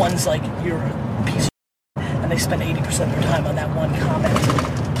 One's like, you're a piece of and they spend 80% of their time on that one comment.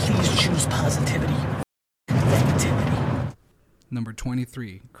 Please choose positivity, negativity. Number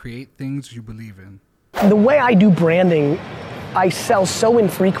 23, create things you believe in. The way I do branding, I sell so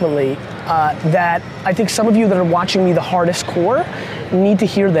infrequently that I think some of you that are watching me the hardest core need to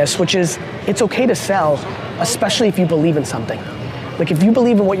hear this, which is it's okay to sell, especially if you believe in something. Like if you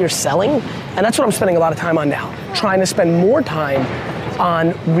believe in what you're selling, and that's what I'm spending a lot of time on now, trying to spend more time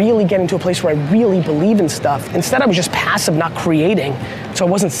on really getting to a place where I really believe in stuff. Instead I was just passive, not creating, so I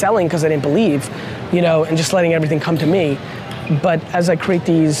wasn't selling because I didn't believe, and just letting everything come to me. But as I create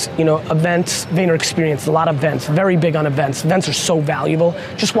these, events, Vayner Experience, a lot of events, very big on events. Events are so valuable.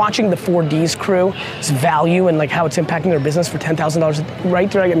 Just watching the 4Ds crew, its value and like how it's impacting their business for $10,000 right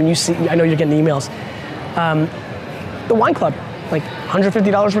there. I mean, you see, I know you're getting emails. The wine club, like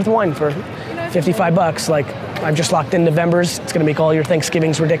 $150 worth of wine for $55. Like I've just locked in November's. It's gonna make all your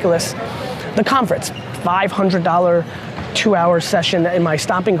Thanksgivings ridiculous. The conference, $500 2-hour session in my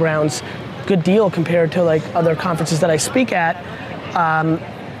stomping grounds. Good deal compared to like other conferences that I speak at,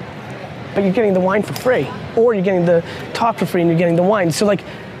 but you're getting the wine for free, or you're getting the talk for free and you're getting the wine. So like,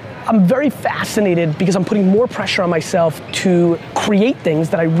 I'm very fascinated because I'm putting more pressure on myself to create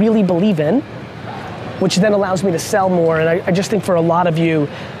things that I really believe in, which then allows me to sell more. And I just think for a lot of you,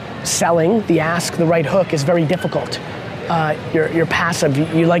 selling, the ask, the right hook is very difficult. You're passive,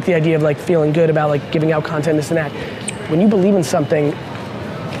 you like the idea of like feeling good about like giving out content, this and that. When you believe in something,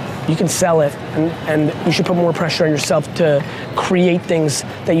 you can sell it, and you should put more pressure on yourself to create things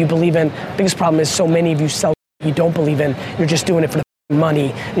that you believe in. Biggest problem is so many of you sell you don't believe in. You're just doing it for the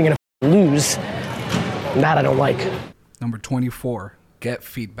money, and you're gonna lose. And that I don't like. Number 24, get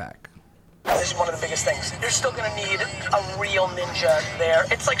feedback. This is one of the biggest things. You're still gonna need a real ninja there.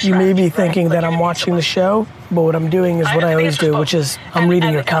 It's like you may be thinking that I'm watching the show, but what I'm doing is what I always do, which is I'm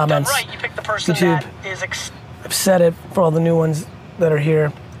reading your comments. YouTube, I've said it for all the new ones that are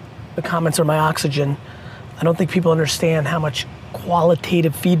here. The comments are my oxygen. I don't think people understand how much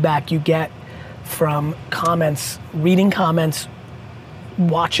qualitative feedback you get from comments, reading comments,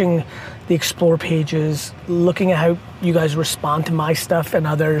 watching the explore pages, looking at how you guys respond to my stuff and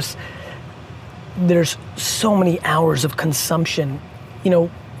others. There's so many hours of consumption.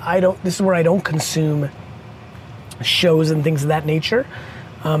 This is where I don't consume shows and things of that nature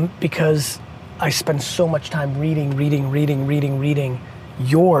because I spend so much time reading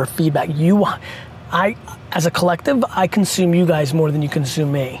your feedback. As a collective, I consume you guys more than you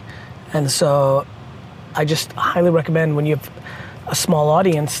consume me. And so I just highly recommend when you have a small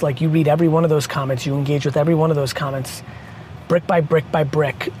audience, like you read every one of those comments, you engage with every one of those comments, brick by brick by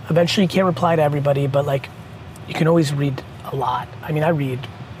brick. Eventually you can't reply to everybody, but like you can always read a lot. I mean,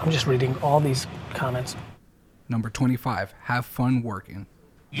 I'm just reading all these comments. Number 25, have fun working.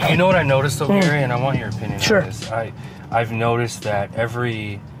 You know what I noticed though, Gary, and I want your opinion Sure. on this. I've noticed that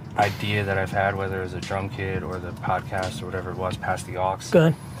every idea that I've had, whether it's a Drum Kid or the podcast or whatever it was, Past the Aux,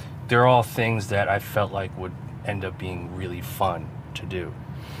 Good. they're all things that I felt like would end up being really fun to do.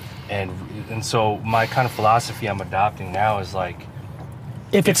 And so my kind of philosophy I'm adopting now is like,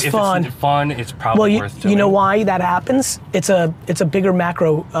 if it's fun, it's probably worth doing. You know why that happens? It's a bigger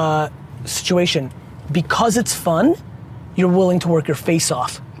macro situation. Because it's fun, you're willing to work your face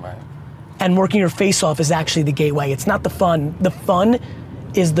off. Right. And working your face off is actually the gateway. It's not the fun. The fun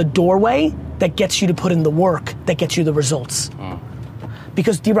is the doorway that gets you to put in the work, that gets you the results.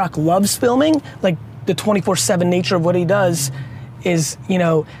 Because D-Rock loves filming, like the 24/7 nature of what he does is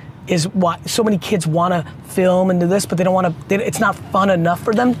why so many kids wanna film and do this, but they don't wanna, it's not fun enough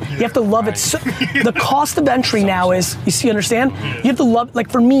for them. You have to love it. So, the cost of entry now is, understand? You have to love, like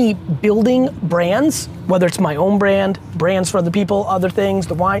for me, building brands, whether it's my own brand, brands for other people, other things,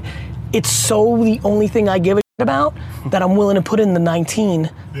 the wine, it's so the only thing I give a shit about that I'm willing to put in the 19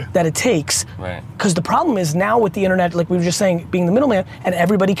 that it takes. Right. Because the problem is now with the internet, like we were just saying, being the middleman, and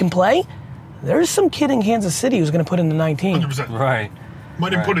everybody can play, there's some kid in Kansas City who's gonna put in the 19. 100%. Right.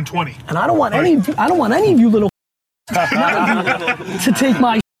 Might even put in 20. And I don't want any of you little to take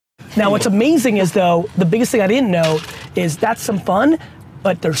my. Now what's amazing is though, the biggest thing I didn't know is that's some fun,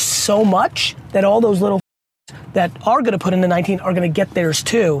 but there's so much that all those little that are gonna put in the 19 are gonna get theirs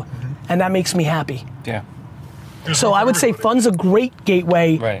too, and that makes me happy. Yeah. So I would say fun's a great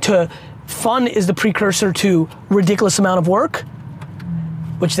gateway to, fun is the precursor to ridiculous amount of work,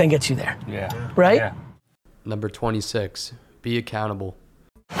 which then gets you there. Yeah. Right? Yeah. Number 26, be accountable.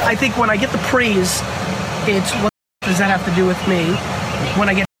 I think when I get the praise, it's what does that have to do with me? When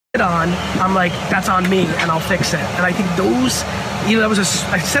I get it on, I'm like, that's on me and I'll fix it. And I think those,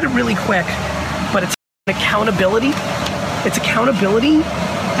 I said it really quick, but it's accountability. It's accountability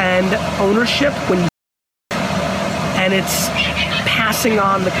and ownership when you, and it's passing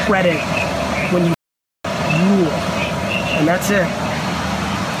on the credit when you rule. And that's it.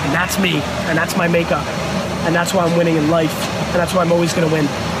 And that's me. And that's my makeup. And that's why I'm winning in life. And that's why I'm always gonna win.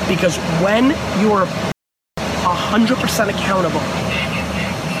 Because when you're 100% accountable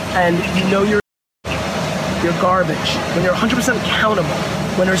and you know you're garbage, when you're 100% accountable,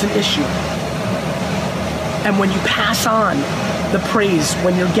 when there's an issue, and when you pass on the praise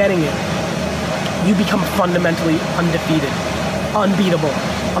when you're getting it, you become fundamentally undefeated, unbeatable.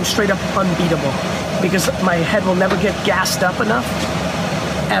 I'm straight up unbeatable because my head will never get gassed up enough,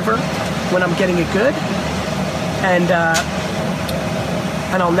 ever, when I'm getting it good. And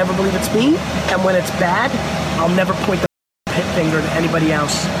I'll never believe it's me. And when it's bad, I'll never point the finger to anybody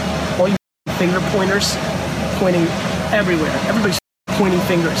else. All you finger pointers pointing everywhere. Everybody's pointing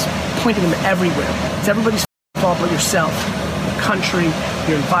fingers, pointing them everywhere. It's everybody's fault but yourself, your country,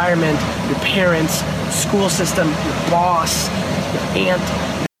 your environment, your parents, school system, your boss, your aunt,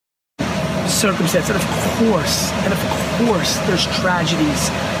 circumstance. And of course, there's tragedies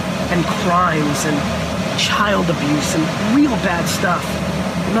and crimes and child abuse and real bad stuff.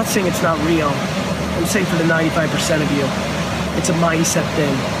 I'm not saying it's not real. I'm saying for the 95% of you, it's a mindset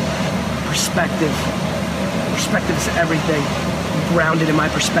thing. Perspective. Perspective is everything. I'm grounded in my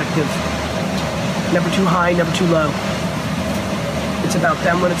perspective. Never too high, never too low. It's about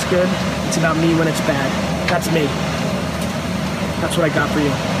them when it's good. It's about me when it's bad. That's me. That's what I got for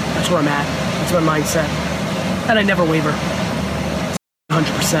you. That's where I'm at. That's my mindset. And I never waver.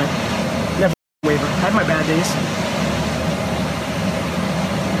 100%. Never waver. I have my bad days.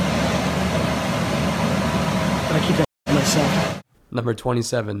 But I keep that to myself. Number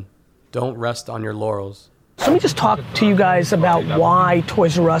 27, don't rest on your laurels. So let me just talk to you guys about why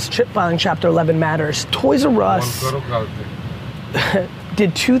Toys R Us filing Chapter 11 matters. Toys R Us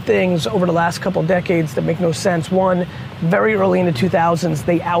did two things over the last couple decades that make no sense. One, very early in the 2000s,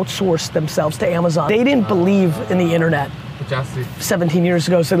 they outsourced themselves to Amazon. They didn't believe in the internet. 17 years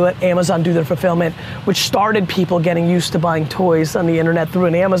ago, so they let Amazon do their fulfillment, which started people getting used to buying toys on the internet through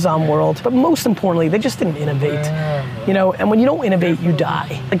an Amazon world. But most importantly, they just didn't innovate. And when you don't innovate, you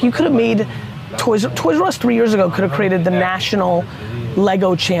die. Like you could have made Toys R Us 3 years ago could have created the national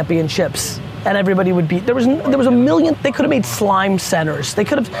Lego championships and everybody would be, there was a million, they could have made slime centers. They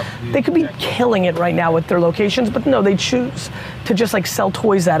could be killing it right now with their locations, but no, they choose to just like sell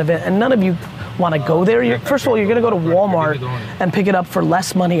toys out of it, and none of you want to go there. First of all, you're gonna go to Walmart and pick it up for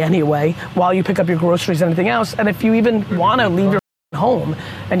less money anyway, while you pick up your groceries and anything else, and if you even wanna leave your home,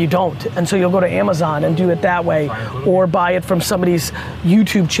 and you don't, and so you'll go to Amazon and do it that way, or buy it from somebody's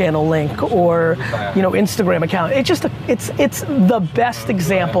YouTube channel link, or Instagram account. It's the best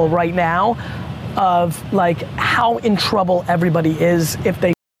example right now of like how in trouble everybody is if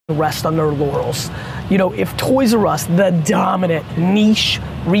they rest on their laurels. If Toys R Us, the dominant niche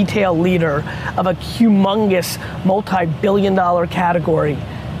retail leader of a humongous multi-billion-dollar category,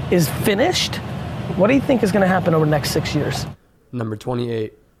 is finished, what do you think is going to happen over the next 6 years? Number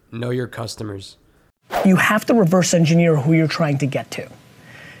 28, know your customers. You have to reverse engineer who you're trying to get to.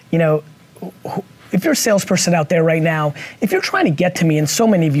 If you're a salesperson out there right now, if you're trying to get to me, and so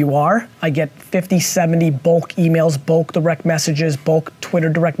many of you are, I get 50, 70 bulk emails, bulk direct messages, bulk Twitter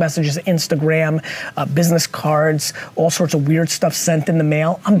direct messages, Instagram, business cards, all sorts of weird stuff sent in the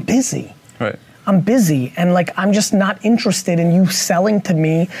mail. I'm busy. Right. I'm busy, and like I'm just not interested in you selling to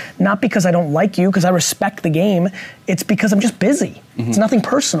me, not because I don't like you, because I respect the game, it's because I'm just busy. It's nothing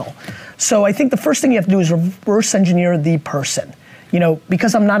personal. So I think the first thing you have to do is reverse engineer the person.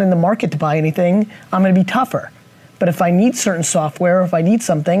 Because I'm not in the market to buy anything, I'm gonna be tougher. But if I need certain software, if I need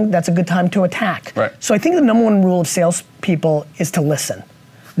something, that's a good time to attack. Right. So I think the number one rule of salespeople is to listen.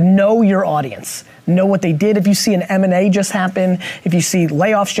 Know your audience. Know what they did. If you see an M&A just happen, if you see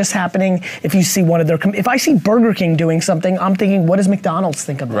layoffs just happening, if you see if I see Burger King doing something, I'm thinking, what does McDonald's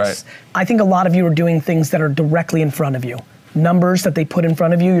think of this? Right. I think a lot of you are doing things that are directly in front of you. Numbers that they put in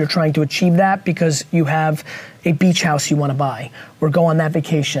front of you, you're trying to achieve that because you have a beach house you want to buy or go on that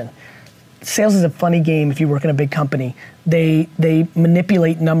vacation. Sales is a funny game if you work in a big company. They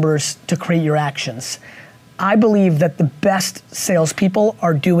manipulate numbers to create your actions. I believe that the best salespeople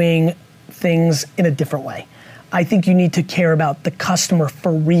are doing things in a different way. I think you need to care about the customer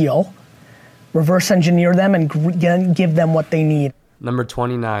for real, reverse engineer them, and give them what they need. Number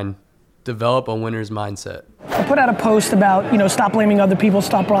 29, develop a winner's mindset. I put out a post about, stop blaming other people,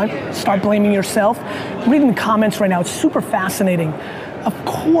 start blaming yourself. I'm reading the comments right now, it's super fascinating. Of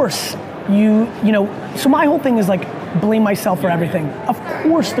course, so my whole thing is like, blame myself for everything. Of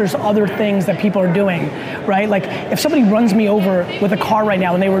course there's other things that people are doing, right? Like if somebody runs me over with a car right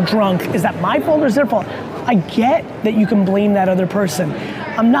now and they were drunk, is that my fault or is their fault? I get that you can blame that other person.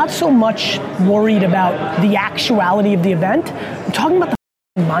 I'm not so much worried about the actuality of the event. I'm talking about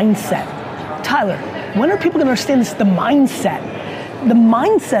the mindset. Tyler, when are people gonna understand this, the mindset? The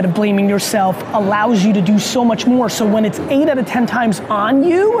mindset of blaming yourself allows you to do so much more. So when it's 8 out of 10 times on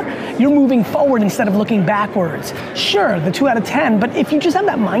you, you're moving forward instead of looking backwards. Sure, the 2 out of 10, but if you just have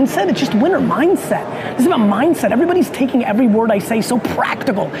that mindset, it's just winner mindset. It's about mindset. Everybody's taking every word I say so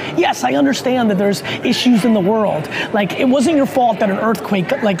practical. Yes, I understand that there's issues in the world. Like, it wasn't your fault that an earthquake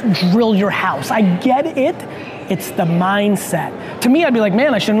drilled your house. I get it. It's the mindset. To me, I'd be like,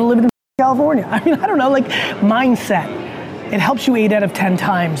 man, I shouldn't have lived in California. I mean, I don't know, mindset. It helps you 8 out of 10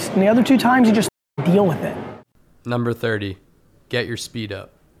 times. And the other 2 times, you just deal with it. Number 30, get your speed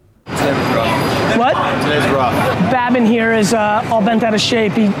up. What? Today's rough. Babin here is all bent out of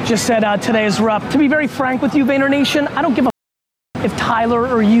shape. He just said today is rough. To be very frank with you, VaynerNation, I don't give a if Tyler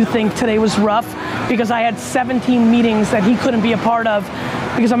or you think today was rough, because I had 17 meetings that he couldn't be a part of,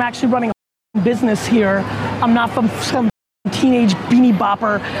 because I'm actually running a business here. I'm not some teenage beanie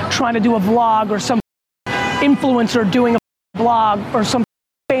bopper trying to do a vlog, or some influencer doing a blog, or some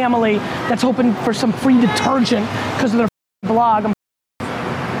family that's hoping for some free detergent because of their blog.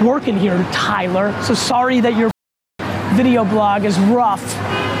 I'm working here, Tyler. So sorry that your video blog is rough,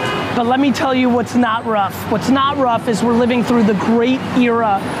 but let me tell you what's not rough. What's not rough is we're living through the great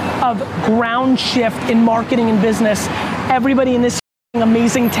era of ground shift in marketing and business. Everybody in this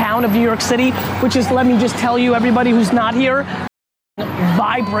amazing town of New York City, which is, let me just tell you, everybody who's not here,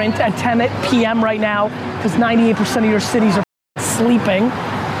 vibrant at 10 p.m. right now, because 98% of your cities are sleeping.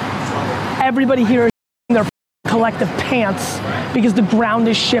 Everybody here is in their collective pants because the ground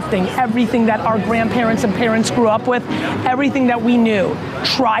is shifting. Everything that our grandparents and parents grew up with, everything that we knew,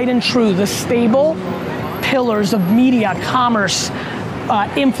 tried and true, the stable pillars of media, commerce,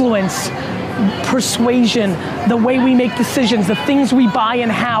 influence, persuasion, the way we make decisions, the things we buy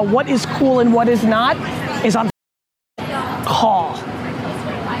and how, what is cool and what is not, is on call.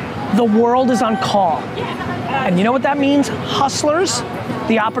 The world is on call. And you know what that means? Hustlers,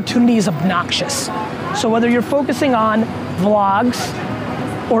 the opportunity is obnoxious. So whether you're focusing on vlogs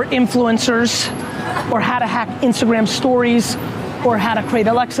or influencers or how to hack Instagram stories or how to create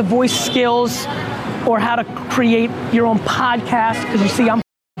Alexa voice skills, or how to create your own podcast, because you see I'm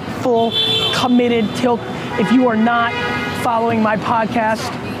full, committed till, if you are not following my podcast,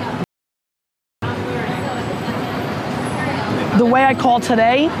 the way I call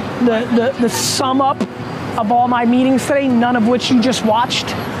today, the sum up of all my meetings today, none of which you just watched,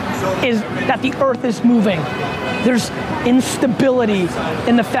 is that the earth is moving. There's instability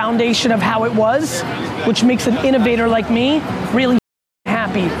in the foundation of how it was, which makes an innovator like me really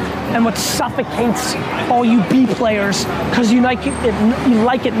happy. And what suffocates all you B players, because you like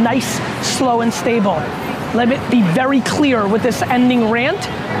it nice, slow, and stable. Let me be very clear with this ending rant.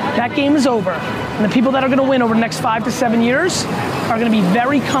 That game is over. And the people that are going to win over the next 5 to 7 years are going to be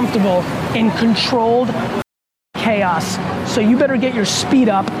very comfortable in controlled chaos. So you better get your speed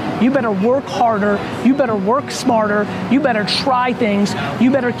up. You better work harder. You better work smarter. You better try things.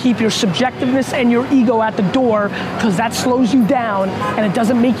 You better keep your subjectiveness and your ego at the door, because that slows you down and it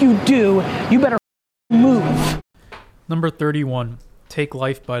doesn't make you do. You better move. Number 31, take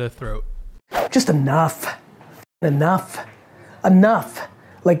life by the throat. Just enough. Enough.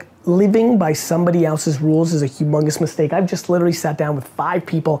 Like, living by somebody else's rules is a humongous mistake. I've just literally sat down with 5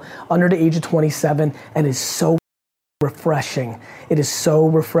 people under the age of 27, and it's so refreshing. It is so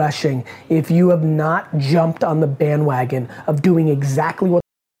refreshing. If you have not jumped on the bandwagon of doing exactly what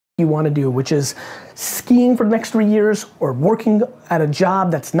you want to do, which is skiing for the next 3 years, or working at a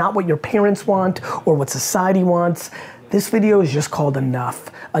job that's not what your parents want or what society wants, this video is just called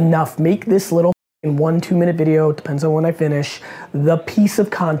enough. Enough. Make this little 1-2 minute video, depends on when I finish, the piece of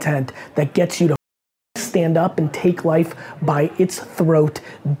content that gets you to stand up and take life by its throat.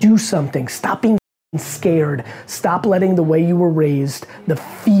 Do something. Stop being scared. Stop letting the way you were raised, the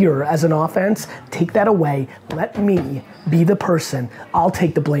fear as an offense, take that away. Let me be the person. I'll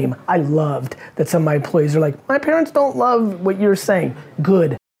take the blame. I loved that some of my employees are like, my parents don't love what you're saying.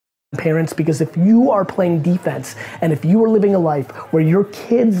 Good. Parents, because if you are playing defense and if you are living a life where your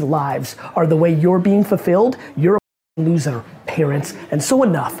kids' lives are the way you're being fulfilled, you're a loser, parents. And so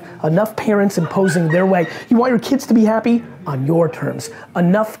enough parents imposing their way. You want your kids to be happy on your terms.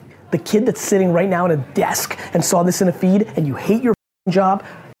 Enough the kid that's sitting right now at a desk and saw this in a feed and you hate your job.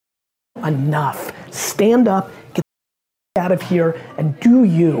 Enough. Stand up, get out of here, and do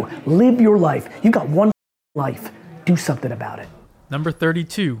you. Live your life. You got one life. Do something about it. Number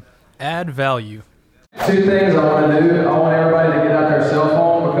 32, add value. 2 things I want to do. I want everybody to get out their cell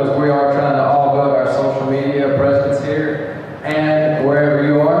phone, because we are trying to all up our social media presence here and wherever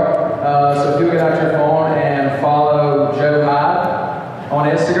you are. So if you get out your phone and follow Joe Hyde on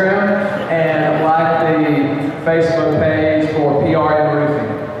Instagram and like the Facebook page for PRM Roofing.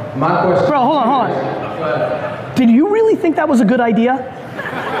 My question. Bro, hold on. Did you really think that was a good idea?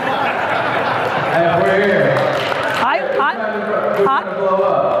 Hey, we're here.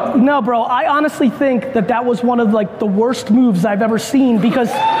 No, bro, I honestly think that was one of like the worst moves I've ever seen, because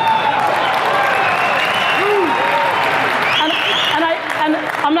and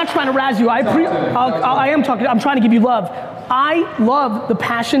I'm not trying to razz you. I am talking. I'm trying to give you love. I love the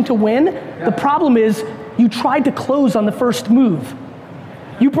passion to win. The problem is you tried to close on the first move.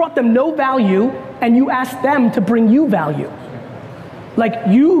 You brought them no value and you asked them to bring you value. Like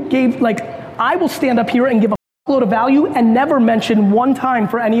you gave, like I will stand up here and give a load of value and never mention one time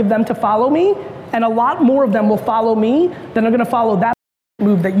for any of them to follow me, and a lot more of them will follow me than are gonna follow that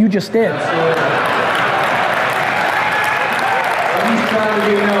move that you just did.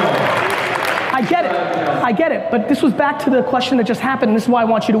 I get it, but this was back to the question that just happened, and this is why I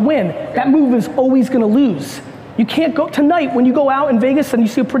want you to win. That move is always gonna lose. You can't go, tonight when you go out in Vegas and you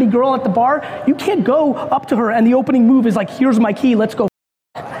see a pretty girl at the bar, you can't go up to her and the opening move is like, here's my key, let's go.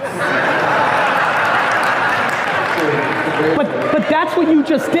 But that's what you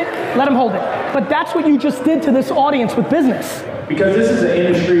just did. Let him hold it. But that's what you just did to this audience with business. Because this is an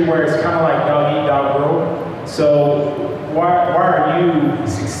industry where it's kind of like dog eat, dog world. So why are you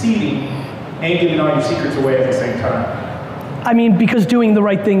succeeding and giving all your secrets away at the same time? I mean, because doing the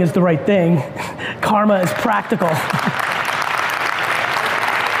right thing is the right thing. Karma is practical.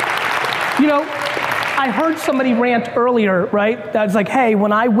 You know, I heard somebody rant earlier, right? That was like, hey,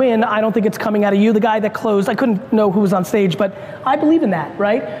 when I win, I don't think it's coming out of you. The guy that closed, I couldn't know who was on stage, but I believe in that,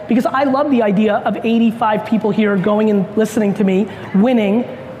 right? Because I love the idea of 85 people here going and listening to me, winning,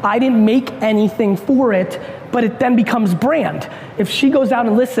 I didn't make anything for it, but it then becomes brand. If she goes out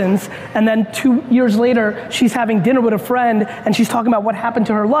and listens, and then 2 years later, she's having dinner with a friend, and she's talking about what happened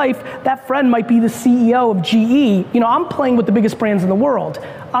to her life, that friend might be the CEO of GE. You know, I'm playing with the biggest brands in the world.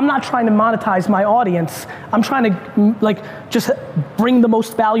 I'm not trying to monetize my audience. I'm trying to just bring the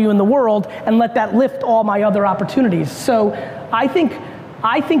most value in the world and let that lift all my other opportunities. So I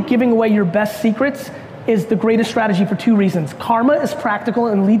think giving away your best secrets is the greatest strategy for 2 reasons. Karma is practical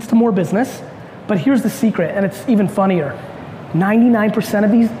and leads to more business, but here's the secret, and it's even funnier. 99%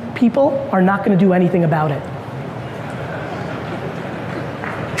 of these people are not gonna do anything about it.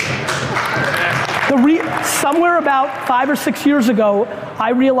 Somewhere about 5 or 6 years ago,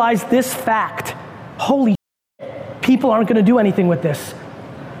 I realized this fact. Holy shit, people aren't gonna do anything with this.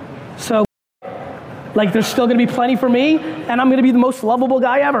 So, there's still gonna be plenty for me, and I'm gonna be the most lovable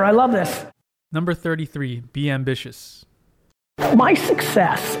guy ever. I love this. Number 33, be ambitious. My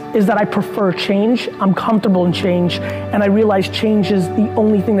success is that I prefer change, I'm comfortable in change, and I realize change is the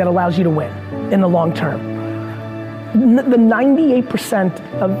only thing that allows you to win in the long term. The 98%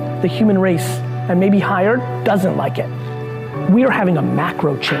 of the human race, and maybe higher, doesn't like it. We are having a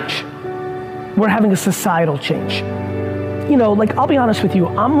macro change. We're having a societal change. You know, I'll be honest with you,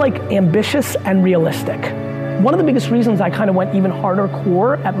 I'm ambitious and realistic. One of the biggest reasons I kind of went even harder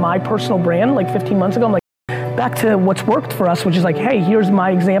core at my personal brand 15 months ago, I'm back to what's worked for us, which is hey, here's my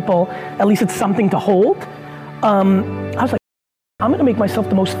example, at least it's something to hold. I was I'm gonna make myself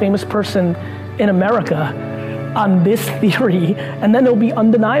the most famous person in America on this theory, and then it'll be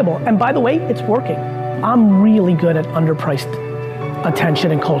undeniable. And by the way, it's working. I'm really good at underpriced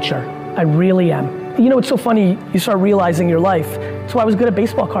attention and culture. I really am. You know, it's so funny, you start realizing your life. So I was good at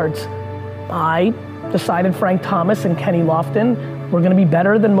baseball cards. I decided Frank Thomas and Kenny Lofton were gonna be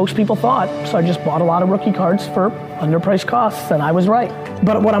better than most people thought. So I just bought a lot of rookie cards for underpriced costs, and I was right.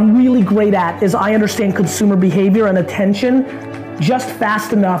 But what I'm really great at is I understand consumer behavior and attention just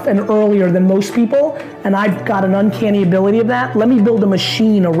fast enough and earlier than most people, and I've got an uncanny ability of that. Let me build a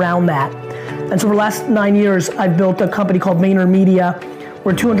machine around that. And so for the last 9 years, I've built a company called VaynerMedia.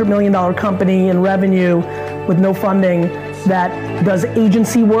 We're a $200 million company in revenue with no funding that does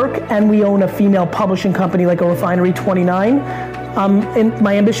agency work, and we own a female publishing company like a Refinery 29. And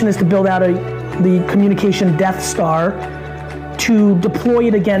my ambition is to build out the communication Death Star to deploy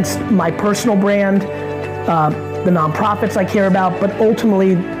it against my personal brand, the nonprofits I care about, but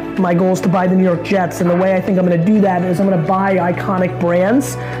ultimately my goal is to buy the New York Jets, and the way I think I'm gonna do that is I'm gonna buy iconic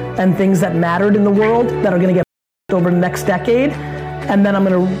brands and things that mattered in the world that are gonna get over the next decade, and then I'm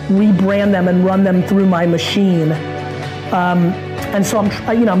gonna rebrand them and run them through my machine. And so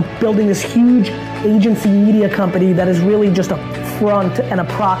I'm building this huge agency media company that is really just a front and a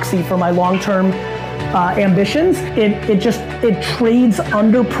proxy for my long-term ambitions. It trades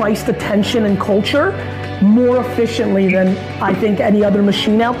underpriced attention and culture more efficiently than I think any other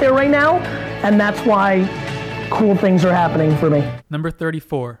machine out there right now, and that's why cool things are happening for me. Number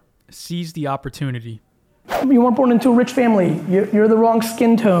 34, seize the opportunity. You weren't born into a rich family. You're the wrong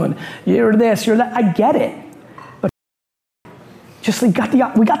skin tone. You're this, you're that. I get it, but just we got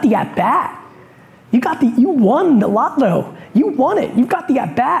the at bat. You won the lotto. You won it. You've got the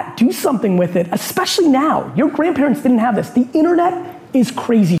at bat. Do something with it, especially now. Your grandparents didn't have this. The internet is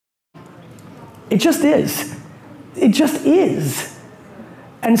crazy. It just is. It just is.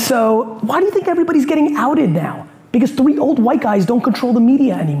 And so, why do you think everybody's getting outed now? Because 3 old white guys don't control the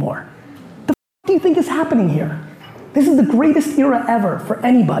media anymore. The f do you think is happening here? This is the greatest era ever for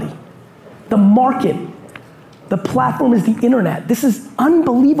anybody. The market, the platform is the internet. This is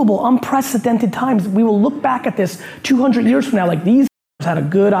unbelievable, unprecedented times. We will look back at this 200 years from now like these had a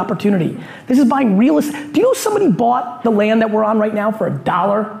good opportunity. This is buying real estate. Do you know somebody bought the land that we're on right now for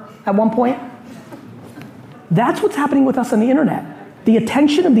 $1 at one point? That's what's happening with us on the internet. The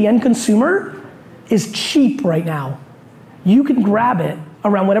attention of the end consumer is cheap right now. You can grab it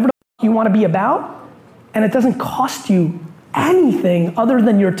around whatever the you want to be about, and it doesn't cost you anything other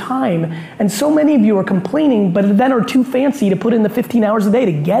than your time. And so many of you are complaining, but then are too fancy to put in the 15 hours a day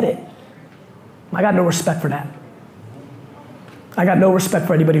to get it. I got no respect for that. I got no respect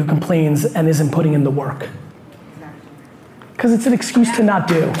for anybody who complains and isn't putting in the work. Because it's an excuse to not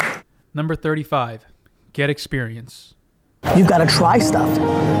do. Number 35, get experience. You've got to try stuff.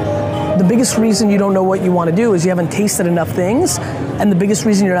 The biggest reason you don't know what you want to do is you haven't tasted enough things, and the biggest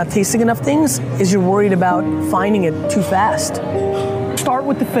reason you're not tasting enough things is you're worried about finding it too fast. Start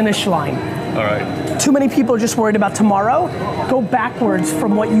with the finish line. All right. Too many people are just worried about tomorrow. Go backwards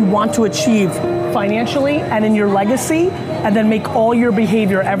from what you want to achieve financially and in your legacy, and then make all your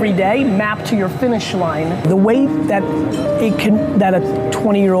behavior every day map to your finish line. The way that that a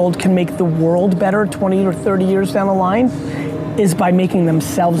 20-year-old can make the world better 20 or 30 years down the line is by making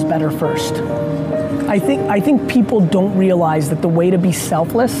themselves better first. I think people don't realize that the way to be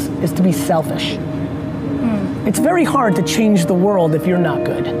selfless is to be selfish. It's very hard to change the world if you're not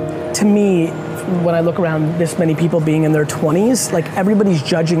good. To me, when I look around this many people being in their 20s, like everybody's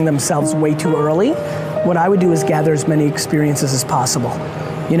judging themselves way too early. What I would do is gather as many experiences as possible,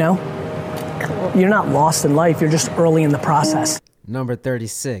 you know? You're not lost in life, you're just early in the process. Number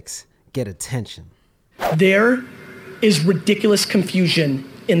 36, get attention. There is ridiculous confusion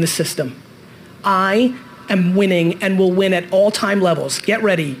in the system. I am winning and will win at all-time levels. Get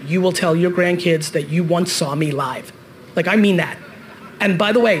ready, you will tell your grandkids that you once saw me live. Like, I mean that. And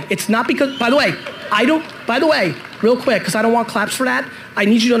by the way, it's not because, real quick, because I don't want claps for that, I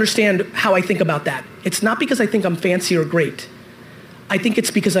need you to understand how I think about that. It's not because I think I'm fancy or great. I think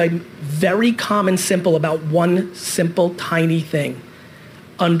it's because I'm very calm and simple about one simple, tiny thing.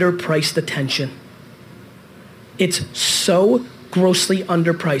 Underpriced attention. It's so grossly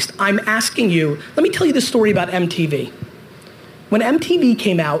underpriced. I'm asking you, let me tell you the story about MTV. When MTV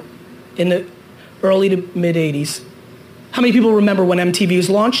came out in the early to mid 80s, how many people remember when MTV was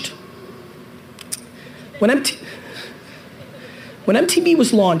launched? When MTV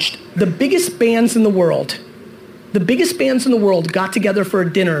was launched, the biggest bands in the world got together for a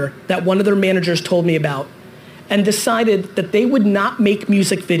dinner that one of their managers told me about and decided that they would not make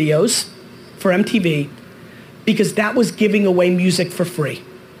music videos for MTV because that was giving away music for free.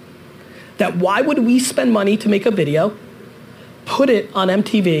 That why would we spend money to make a video, put it on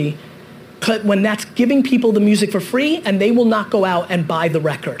MTV, when that's giving people the music for free and they will not go out and buy the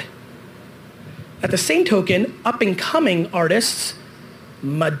record. At the same token, up-and-coming artists,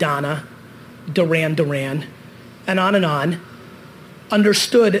 Madonna, Duran Duran, and on,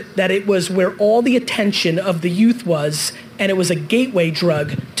 understood that it was where all the attention of the youth was, and it was a gateway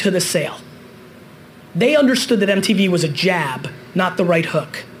drug to the sale. They understood that MTV was a jab, not the right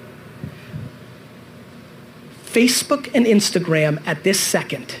hook. Facebook and Instagram at this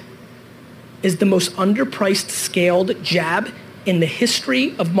second is the most underpriced scaled jab in the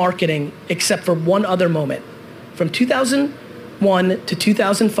history of marketing, except for one other moment. From 2001 to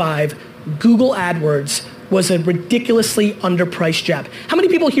 2005, Google AdWords was a ridiculously underpriced jab. How many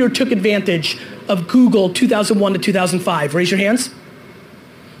people here took advantage of Google 2001 to 2005? Raise your hands.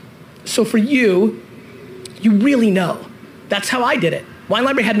 So for you really know. That's how I did it. Wine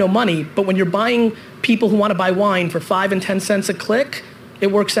Library had no money, but when you're buying people who want to buy wine for 5 and 10 cents a click,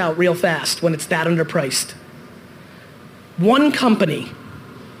 it works out real fast when it's that underpriced. One company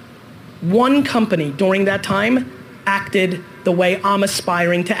during that time acted the way I'm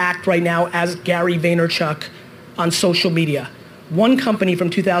aspiring to act right now as Gary Vaynerchuk on social media. One company from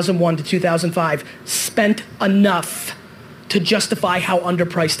 2001 to 2005 spent enough to justify how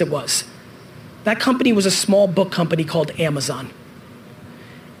underpriced it was. That company was a small book company called Amazon.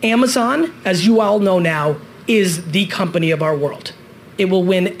 Amazon, as you all know now, is the company of our world. It will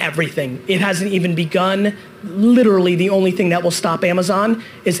win everything. It hasn't even begun. Literally, the only thing that will stop Amazon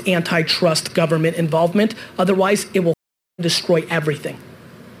is antitrust government involvement. Otherwise, it will destroy everything.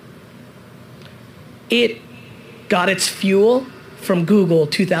 It got its fuel from Google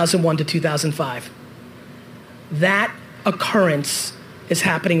 2001 to 2005. That occurrence is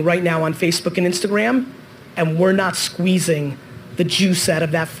happening right now on Facebook and Instagram, and we're not squeezing the juice out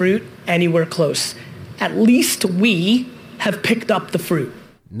of that fruit anywhere close. At least we have picked up the fruit.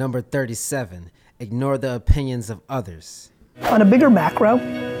 Number 37, ignore the opinions of others. On a bigger macro,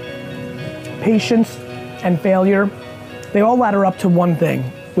 patience and failure, they all ladder up to one thing,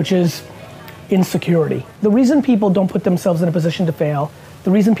 which is insecurity. The reason people don't put themselves in a position to fail,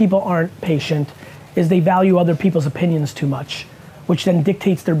 the reason people aren't patient, is they value other people's opinions too much, which then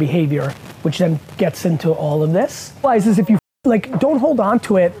dictates their behavior, which then gets into all of this. Is if you don't hold on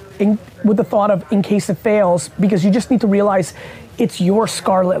to it with the thought of in case it fails, because you just need to realize it's your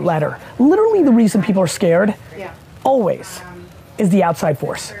scarlet letter. Literally the reason people are scared, always, is the outside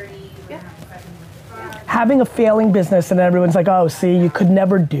force. Having a failing business and everyone's like, oh, see, you could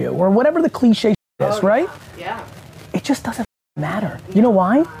never do, or whatever the cliche is, right? Yeah. It just doesn't matter. You know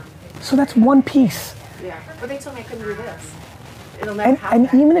why? So that's one piece. Yeah. But they told me I couldn't do this. It'll never happen.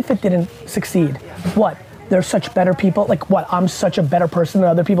 And even if it didn't succeed, what? They're such better people. Like what? I'm such a better person than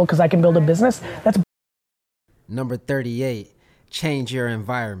other people because I can build a business? That's Number 38, change your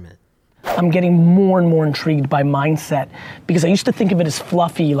environment. I'm getting more and more intrigued by mindset because I used to think of it as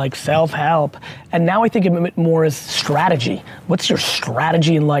fluffy, like self-help, and now I think of it more as strategy. What's your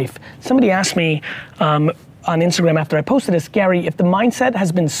strategy in life? Somebody asked me on Instagram after I posted this, Gary, if the mindset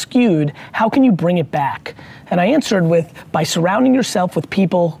has been skewed, how can you bring it back? And I answered with, by surrounding yourself with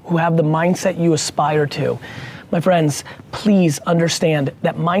people who have the mindset you aspire to. My friends, please understand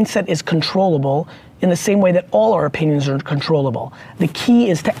that mindset is controllable in the same way that all our opinions are controllable. The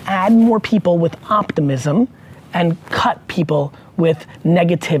key is to add more people with optimism and cut people with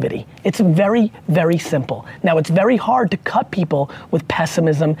negativity. It's very, very simple. Now, it's very hard to cut people with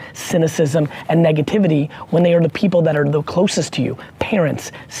pessimism, cynicism, and negativity when they are the people that are the closest to you,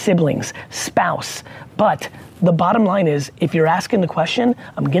 parents, siblings, spouse. But the bottom line is, if you're asking the question,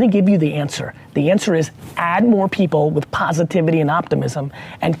 I'm gonna give you the answer. The answer is add more people with positivity and optimism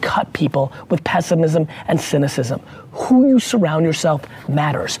and cut people with pessimism and cynicism. Who you surround yourself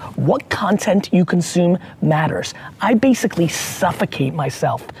matters. What content you consume matters. I basically suffocate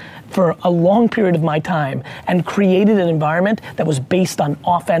myself for a long period of my time and created an environment that was based on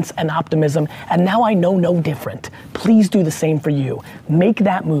offense and optimism, and now I know no different. Please do the same for you. Make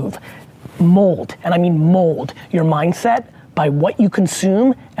that move. Mold, and I mean mold, your mindset by what you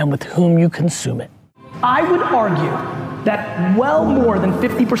consume and with whom you consume it. I would argue that well more than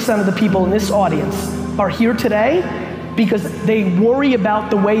 50% of the people in this audience are here today because they worry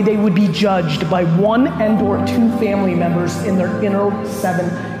about the way they would be judged by one and or two family members in their inner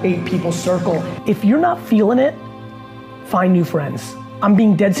 7-8 people circle. If you're not feeling it, find new friends. I'm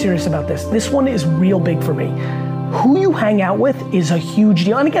being dead serious about this. This one is real big for me. Who you hang out with is a huge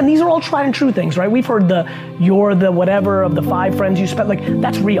deal. And again, these are all tried and true things, right? We've heard you're the whatever of the 5 friends you spent, like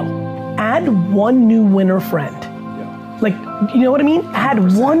that's real. Add one new winner friend. Like, you know what I mean?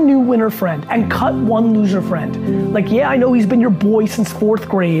 Add one new winner friend and cut one loser friend. Like, yeah, I know he's been your boy since 4th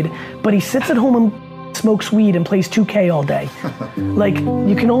grade, but he sits at home and smokes weed and plays 2K all day. Like,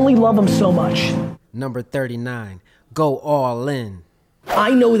 you can only love him so much. Number 39, go all in.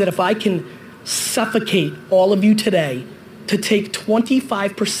 I know that if I can suffocate all of you today to take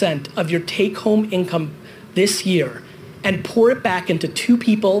 25% of your take-home income this year and pour it back into 2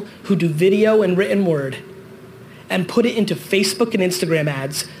 people who do video and written word and put it into Facebook and Instagram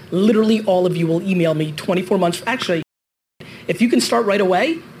ads. Literally all of you will email me 24 months. Actually, if you can start right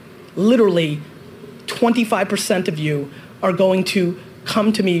away, literally 25% of you are going to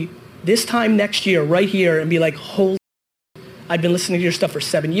come to me this time next year right here and be like, holy, I've been listening to your stuff for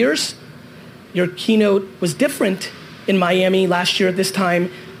 7 years. Your keynote was different in Miami last year at this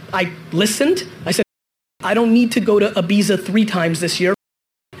time. I listened. I said, I don't need to go to Ibiza 3 times this year.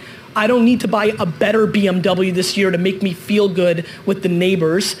 I don't need to buy a better BMW this year to make me feel good with the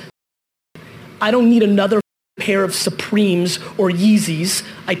neighbors. I don't need another pair of Supremes or Yeezys.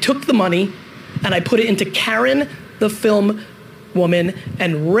 I took the money and I put it into Karen, the film woman,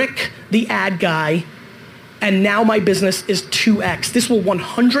 and Rick, the ad guy, and now my business is 2x. This will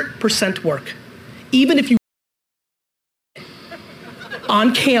 100% work. Even if you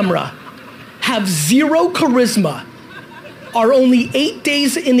on camera have 0 charisma, are only 8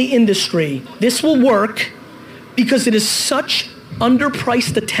 days in the industry, this will work because it is such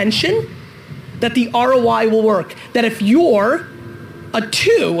underpriced attention that the ROI will work. That if you're a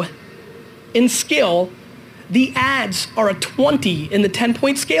 2 in skill, the ads are a 20 in the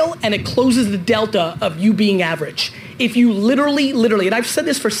 10-point scale and it closes the delta of you being average. If you literally, and I've said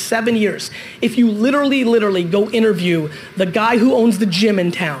this for 7 years, if you literally go interview the guy who owns the gym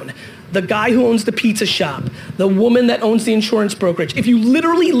in town, the guy who owns the pizza shop, the woman that owns the insurance brokerage, if you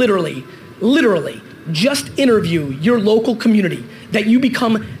literally just interview your local community, that you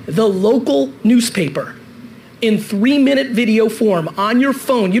become the local newspaper in 3-minute video form on your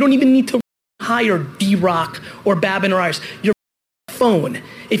phone, you don't even need to hire D-Rock or Babin or Iris, your phone.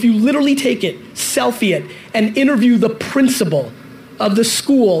 If you literally take it, selfie it, and interview the principal of the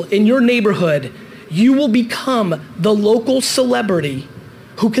school in your neighborhood, you will become the local celebrity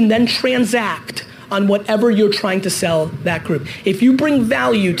who can then transact on whatever you're trying to sell that group. If you bring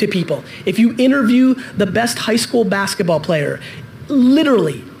value to people, if you interview the best high school basketball player,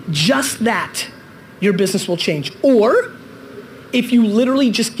 literally just that, your business will change. Or if you literally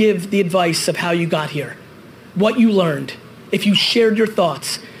just give the advice of how you got here, what you learned, if you shared your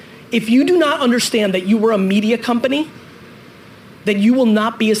thoughts, if you do not understand that you were a media company, then you will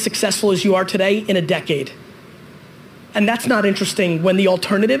not be as successful as you are today in a decade. And that's not interesting when the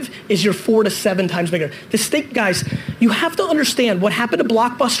alternative is you're 4 to 7 times bigger. The stake, guys, you have to understand what happened to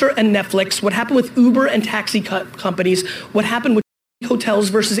Blockbuster and Netflix, what happened with Uber and taxi companies, what happened with hotels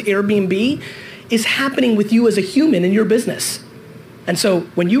versus Airbnb is happening with you as a human in your business. And so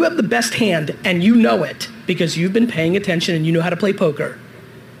when you have the best hand and you know it because you've been paying attention and you know how to play poker,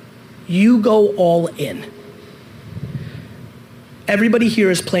 you go all in. Everybody here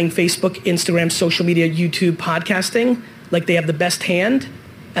is playing Facebook, Instagram, social media, YouTube, podcasting like they have the best hand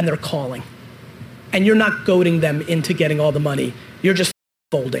and they're calling. And you're not goading them into getting all the money. You're just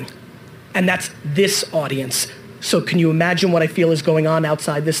folding. And that's this audience. So can you imagine what I feel is going on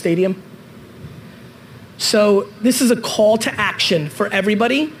outside this stadium? So this is a call to action for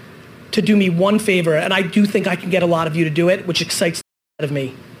everybody to do me one favor, and I do think I can get a lot of you to do it, which excites the out of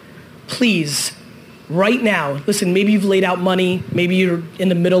me. Please, right now, listen, maybe you've laid out money, maybe you're in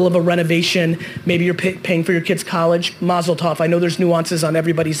the middle of a renovation, maybe you're paying for your kids' college, mazel tov. I know there's nuances on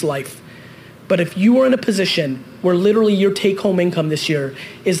everybody's life. But if you are in a position where literally your take-home income this year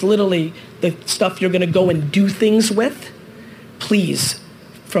is literally the stuff you're gonna go and do things with, please,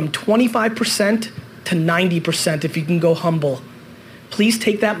 from 25% to 90% if you can go humble. Please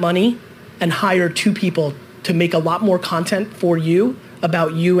take that money and hire 2 people to make a lot more content for you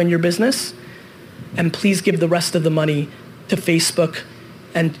about you and your business. And please give the rest of the money to Facebook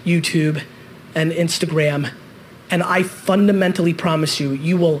and YouTube and Instagram. And I fundamentally promise you,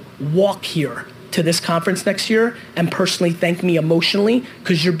 you will walk here to this conference next year and personally thank me emotionally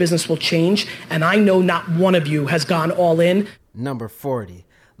because your business will change. And I know not one of you has gone all in. Number 40.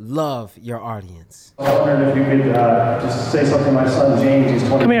 Love your audience. I was wondering if you could just say something to my son James. He's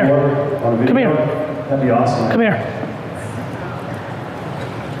 24. Come here. On a video. Come here. That'd be awesome. Come here.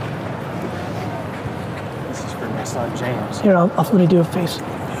 This is for my son James. Here, let me do a face. Do you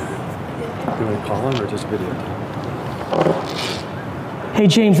want to call him or just video? Hey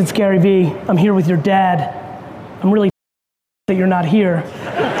James, it's Gary Vee. I'm here with your dad. I'm really that you're not here.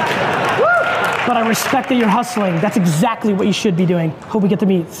 But I respect that you're hustling. That's exactly what you should be doing. Hope we get to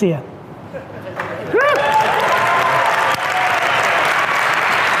meet. See ya.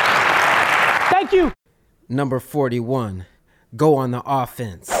 Thank you. Number 41. Go on the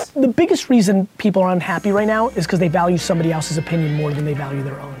offense. The biggest reason people are unhappy right now is because they value somebody else's opinion more than they value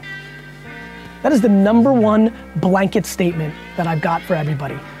their own. That is the number one blanket statement that I've got for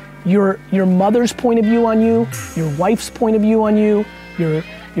everybody. Your mother's point of view on you, your wife's point of view on you,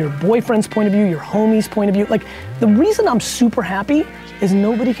 your boyfriend's point of view, your homie's point of view. Like, the reason I'm super happy is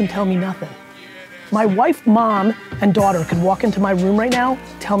nobody can tell me nothing. My wife, mom, and daughter could walk into my room right now,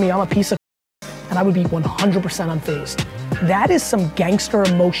 tell me I'm a piece of and I would be 100% unfazed. That is some gangster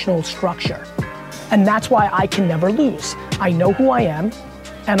emotional structure. And that's why I can never lose. I know who I am,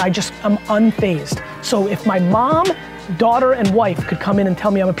 and I'm unfazed. So if my mom, daughter, and wife could come in and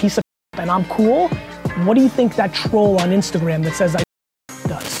tell me I'm a piece of and I'm cool, what do you think that troll on Instagram that says I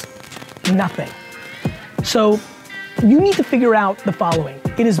does? Nothing. So you need to figure out the following.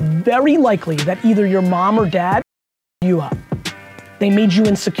 It is very likely that either your mom or dad you up. They made you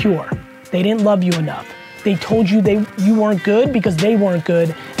insecure. They didn't love you enough. They told you you weren't good because they weren't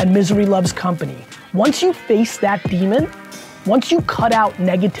good, and misery loves company. Once you face that demon, once you cut out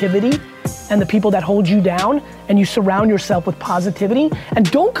negativity and the people that hold you down, and you surround yourself with positivity,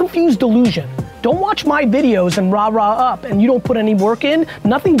 and don't confuse delusion. Don't watch my videos and rah-rah up and you don't put any work in,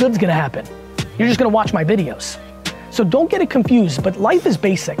 nothing good's gonna happen. You're just gonna watch my videos. So don't get it confused, but life is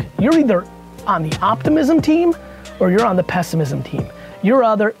basic. You're either on the optimism team or you're on the pessimism team. You're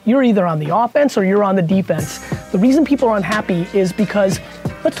either on the offense or you're on the defense. The reason people are unhappy is because,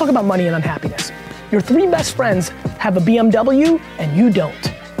 let's talk about money and unhappiness. Your 3 best friends have a BMW and you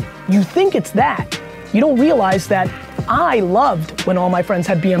don't. You think it's that. You don't realize that I loved when all my friends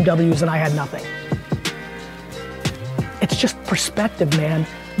had BMWs and I had nothing. It's just perspective, man.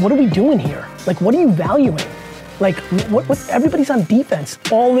 What are we doing here? Like, what are you valuing? Like, what everybody's on defense.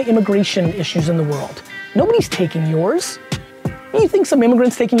 All the immigration issues in the world. Nobody's taking yours. You think some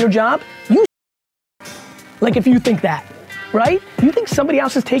immigrant's taking your job? You like if you think that, right? You think somebody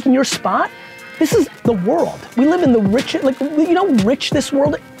else is taking your spot? This is the world. We live in the rich, like, you know how rich this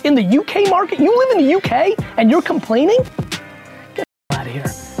world, in the UK market? You live in the UK and you're complaining? Get out of here.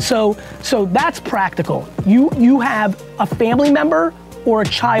 So that's practical. You have a family member or a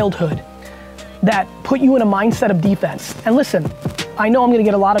childhood that put you in a mindset of defense. And listen, I know I'm gonna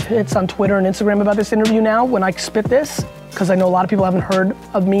get a lot of hits on Twitter and Instagram about this interview now when I spit this, because I know a lot of people haven't heard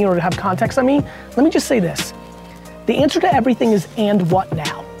of me or have context on me. Let me just say this. The answer to everything is and what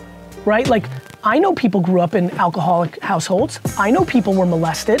now, right? Like, I know people grew up in alcoholic households. I know people were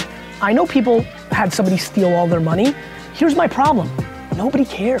molested. I know people had somebody steal all their money. Here's my problem. Nobody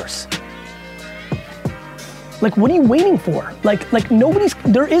cares. Like, what are you waiting for? Like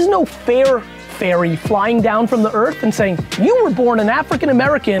there is no fair fairy flying down from the earth and saying, you were born an African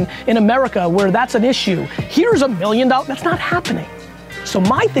American in America where that's an issue. Here's $1 million. That's not happening. So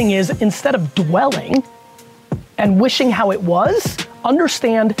my thing is, instead of dwelling and wishing how it was,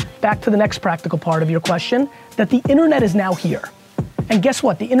 understand, back to the next practical part of your question, that the internet is now here. And guess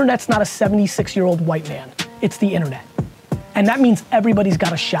what? The internet's not a 76-year-old white man. It's the internet. And that means everybody's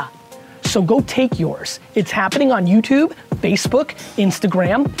got a shot. So go take yours. It's happening on YouTube, Facebook,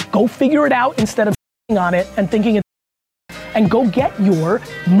 Instagram. Go figure it out instead of on it and thinking it's and go get your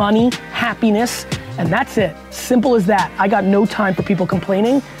money, happiness, and that's it. Simple as that. I got no time for people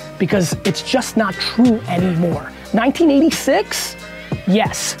complaining because it's just not true anymore. 1986?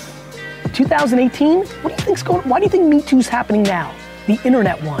 Yes. 2018? What do you think's going on? Why do you think Me Too's happening now? The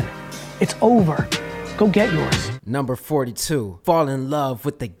internet won. It's over. Go get yours. Number 42, fall in love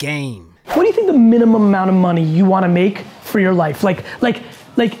with the game. What do you think the minimum amount of money you want to make for your life? Like,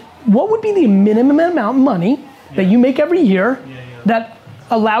 what would be the minimum amount of money that you make every year that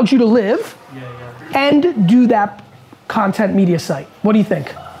allows you to live and do that content media site? What do you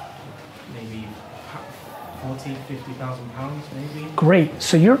think? Maybe 40,000, 50,000 pounds, maybe. Great.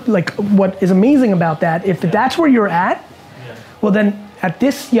 So you're like, what is amazing about that, if that's where you're at, well then at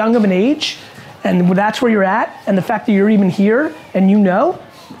this young of an age, and that's where you're at, and the fact that you're even here and you know,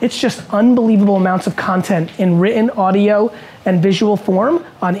 it's just unbelievable amounts of content in written, audio, and visual form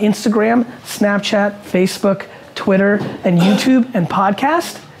on Instagram, Snapchat, Facebook, Twitter, and YouTube, and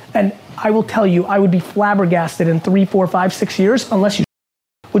podcast. And I will tell you, I would be flabbergasted in 3, 4, 5, 6 years, unless you,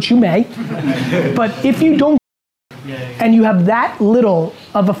 which you may. But if you don't, and you have that little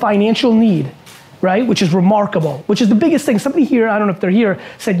of a financial need, right, which is remarkable, which is the biggest thing. Somebody here, I don't know if they're here,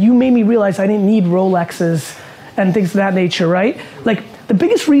 said, you made me realize I didn't need Rolexes and things of that nature, right? Like, the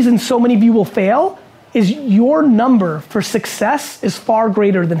biggest reason so many of you will fail is your number for success is far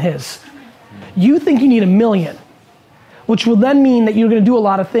greater than his. You think you need 1 million, which will then mean that you're gonna do a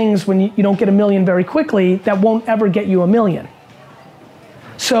lot of things when you don't get 1 million very quickly that won't ever get you 1 million.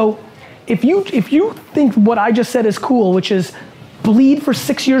 So if you think what I just said is cool, which is bleed for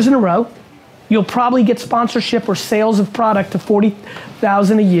 6 years in a row, you'll probably get sponsorship or sales of product to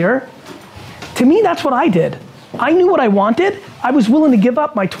 40,000 a year. To me, that's what I did. I knew what I wanted. I was willing to give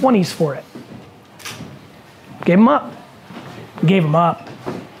up my 20s for it. Gave them up. Gave them up.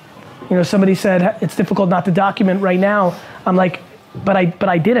 You know, somebody said, it's difficult not to document right now. I'm like, but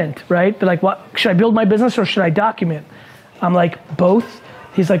I didn't, right? They're like, what, should I build my business or should I document? I'm like, both.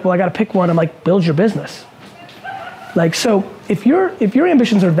 He's like, well, I gotta pick one. I'm like, build your business. Like, so if your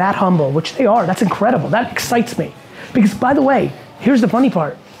ambitions are that humble, which they are, that's incredible. That excites me. Because by the way, here's the funny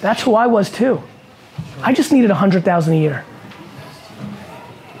part. That's who I was too. I just needed 100,000 a year.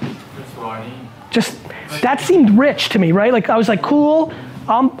 Just, that seemed rich to me, right? Like, I was like, cool,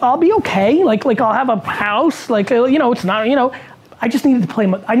 I'll be okay. Like I'll have a house, like, you know, it's not, you know, I just needed to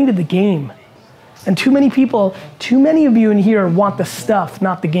play, I needed the game. And too many of you in here want the stuff,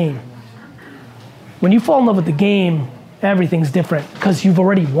 not the game. When you fall in love with the game, everything's different because you've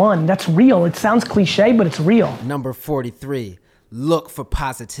already won. That's real. It sounds cliche, but it's real. Number 43, look for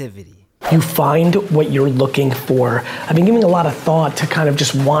positivity. You find what you're looking for. I've been giving a lot of thought to kind of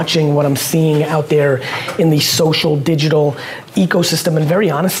just watching what I'm seeing out there in the social, digital ecosystem, and very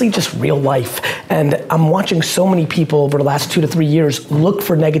honestly, just real life. And I'm watching so many people over the last 2 to 3 years look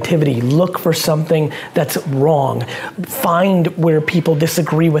for negativity, look for something that's wrong, find where people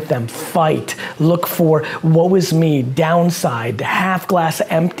disagree with them, fight, look for woe is me, downside, half glass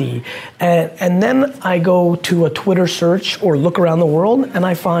empty. And then I go to a Twitter search or look around the world and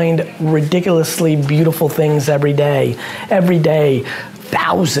I find ridiculously beautiful things every day. Every day,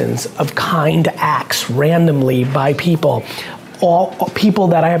 thousands of kind acts randomly by people. All people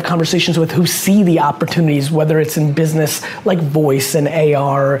that I have conversations with who see the opportunities, whether it's in business like voice and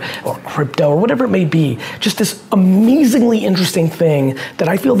AR or crypto or whatever it may be. Just this amazingly interesting thing that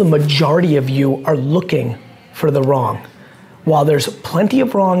I feel the majority of you are looking for the wrong. While there's plenty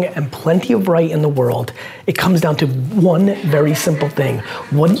of wrong and plenty of right in the world, it comes down to one very simple thing.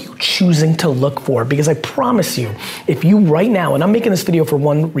 What are you choosing to look for? Because I promise you, if you right now, and I'm making this video for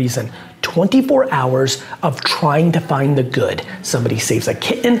one reason, 24 hours of trying to find the good. Somebody saves a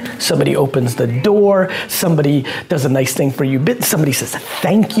kitten, somebody opens the door, somebody does a nice thing for you, somebody says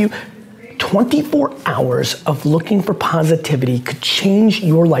thank you. 24 hours of looking for positivity could change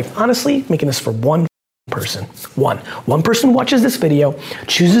your life. Honestly, making this for one person. One person watches this video,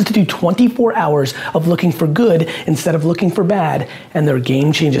 chooses to do 24 hours of looking for good instead of looking for bad, and their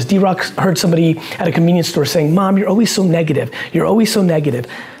game changes. D-Rock heard somebody at a convenience store saying, Mom, you're always so negative. You're always so negative.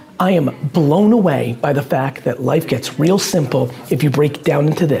 I am blown away by the fact that life gets real simple if you break it down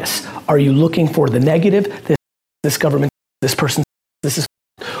into this. Are you looking for the negative, this government, this person, this is,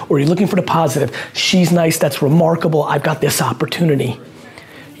 or are you looking for the positive? She's nice, that's remarkable, I've got this opportunity.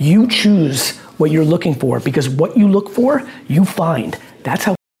 You choose what you're looking for, because what you look for, you find. That's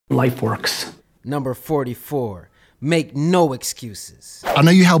how life works. Number 44, make no excuses. I know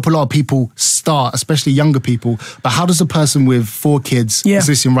you help a lot of people start, especially younger people, but how does a person with 4 kids who's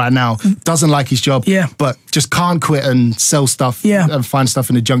listening right now, doesn't like his job, but just can't quit and sell stuff and find stuff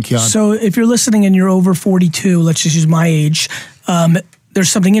in the junkyard? So if you're listening and you're over 42, let's just use my age, there's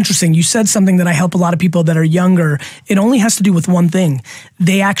something interesting. You said something that I help a lot of people that are younger. It only has to do with one thing.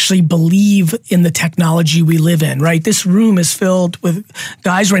 They actually believe in the technology we live in, right? This room is filled with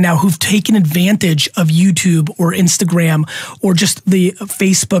guys right now who've taken advantage of YouTube or Instagram or just the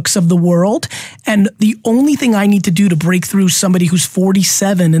Facebooks of the world. And the only thing I need to do to break through somebody who's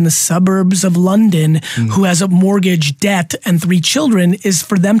 47 in the suburbs of London who has a mortgage, debt, and 3 children is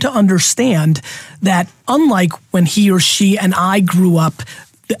for them to understand that unlike when he or she and I grew up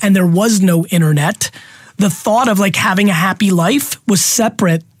and there was no internet, the thought of like having a happy life was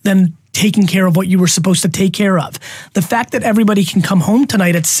separate than taking care of what you were supposed to take care of. The fact that everybody can come home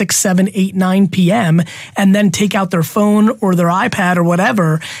tonight at 6, 7, 8, 9 p.m. and then take out their phone or their iPad or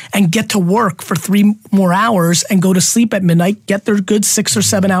whatever and get to work for 3 more hours and go to sleep at midnight, get their good 6 or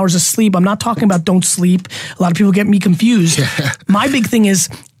 7 hours of sleep. I'm not talking about don't sleep. A lot of people get me confused. My big thing is,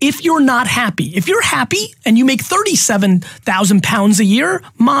 if you're not happy, if you're happy and you make 37,000 pounds a year,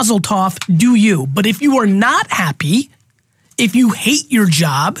 mazel tov, do you. But if you are not happy, if you hate your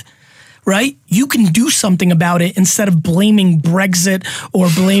job, right? You can do something about it instead of blaming Brexit or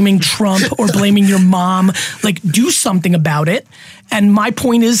blaming Trump or blaming your mom. Like, do something about it. And my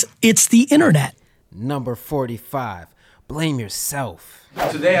point is, it's the internet. Number 45, blame yourself.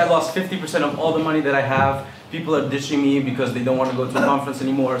 Today I lost 50% of all the money that I have. People are ditching me because they don't want to go to a conference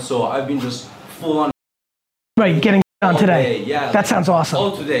anymore. So I've been just full on. Right, getting on today. Yeah. That sounds awesome.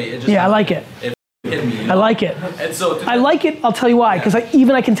 All today. It just Yeah, I like it. hit me, you know? I like it. And so I like it, I'll tell you why, because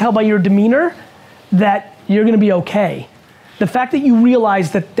I can tell by your demeanor that you're gonna be okay. The fact that you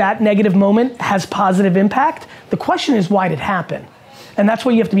realize that that negative moment has positive impact, the question is why did it happen? And that's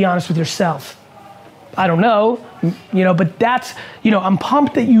why you have to be honest with yourself. I don't know, but that's, I'm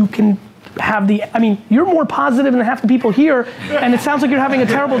pumped that you can have you're more positive than half the people here, and it sounds like you're having a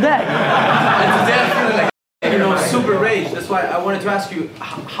terrible day. And today I'm feeling like, super rage. That's why I wanted to ask you,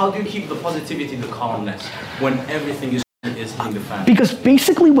 how do you keep the positivity, the calmness, when everything is hitting the fan? Because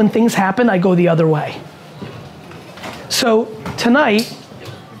basically when things happen, I go the other way. So tonight,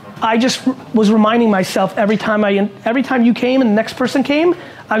 I just was reminding myself every time you came and the next person came,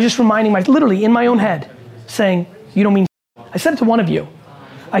 I was just reminding myself, literally in my own head, saying, you don't mean. I said it to one of you.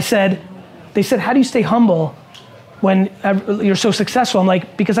 They said, how do you stay humble when you're so successful? I'm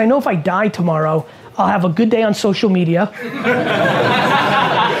like, because I know if I die tomorrow, I'll have a good day on social media.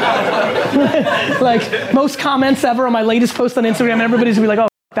 Like most comments ever on my latest post on Instagram, everybody's gonna be like, oh,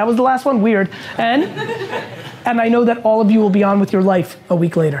 that was the last one, weird. And I know that all of you will be on with your life a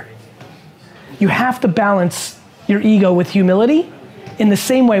week later. You have to balance your ego with humility. In the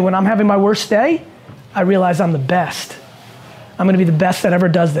same way, when I'm having my worst day, I realize I'm the best. I'm gonna be the best that ever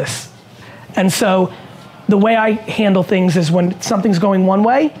does this. And so the way I handle things is when something's going one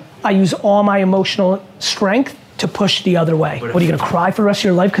way, I use all my emotional strength to push the other way. What, are you gonna cry for the rest of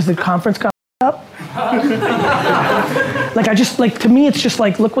your life because the conference got up? To me, it's just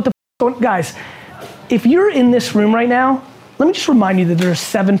like, look what the guys, if you're in this room right now, let me just remind you that there are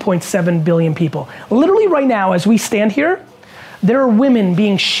 7.7 billion people. Literally right now, as we stand here, there are women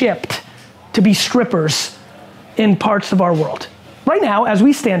being shipped to be strippers in parts of our world. Right now, as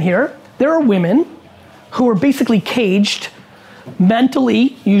we stand here, there are women who are basically caged,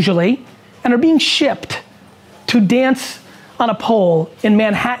 mentally usually, and are being shipped to dance on a pole in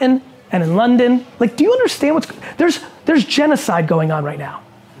Manhattan and in London. Like, do you understand there's genocide going on right now.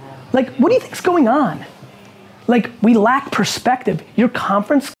 Like, what do you think's going on? Like, we lack perspective. Your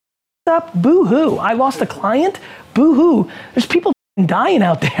conference up, boo-hoo. I lost a client, boo-hoo. There's people dying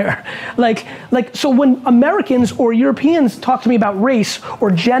out there. So when Americans or Europeans talk to me about race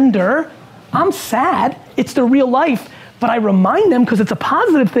or gender, I'm sad. It's their real life. But I remind them because it's a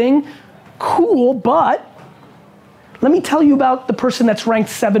positive thing. Cool, but let me tell you about the person that's ranked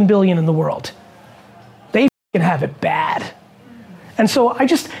 7 billion in the world. They can have it bad. And so I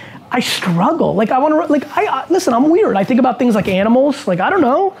struggle. Listen, I'm weird. I think about things like animals. I don't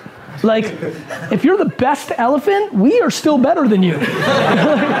know. If you're the best elephant, we are still better than you. We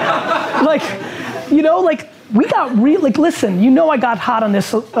got listen, I got hot on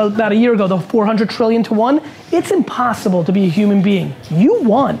this about a year ago, the 400 trillion to 1. It's impossible to be a human being. You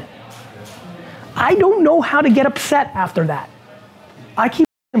won. I don't know how to get upset after that. I keep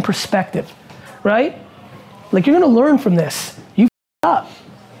in perspective, right? You're gonna learn from this. You up.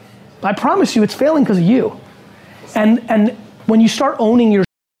 I promise you it's failing because of you. And when you start owning your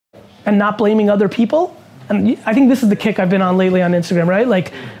and not blaming other people, and I think this is the kick I've been on lately on Instagram, right?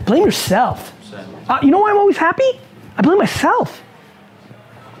 Like, blame yourself. You know why I'm always happy? I blame myself.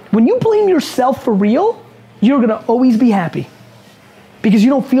 When you blame yourself for real, you're gonna always be happy because you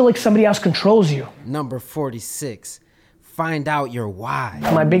don't feel like somebody else controls you. Number 46, find out your why.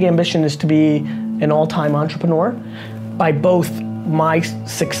 My big ambition is to be an all-time entrepreneur by both my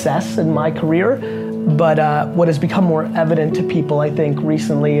success in my career, but what has become more evident to people, I think,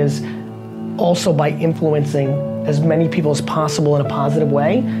 recently is also by influencing as many people as possible in a positive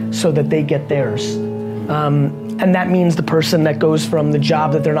way so that they get theirs. And that means the person that goes from the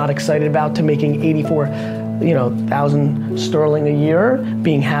job that they're not excited about to making 84,000 sterling a year,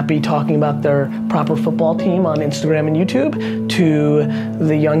 being happy talking about their proper football team on Instagram and YouTube, to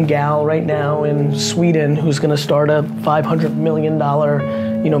the young gal right now in Sweden who's gonna start a $500 million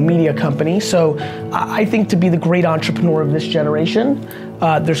media company. So I think to be the great entrepreneur of this generation,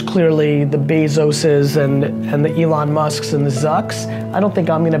 there's clearly the Bezoses and the Elon Musks and the Zucks. I don't think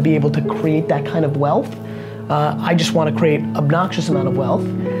I'm gonna be able to create that kind of wealth. I just want to create obnoxious amount of wealth.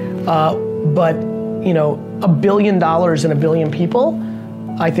 But $1 billion and 1 billion people,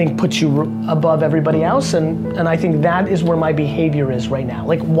 I think puts you above everybody else. And I think that is where my behavior is right now.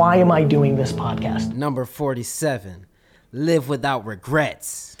 Like, why am I doing this podcast? Number 47, live without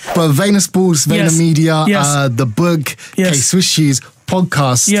regrets. But Vayner Sports, Vayner Media, the book, K-Swiss Cheese,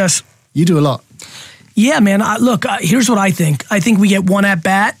 podcast. Yes. You do a lot. Yeah, man. Look, here's what I think. I think we get one at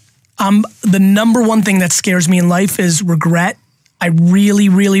bat. The number one thing that scares me in life is regret. I really,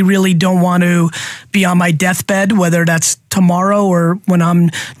 really, really don't want to be on my deathbed, whether that's tomorrow or when I'm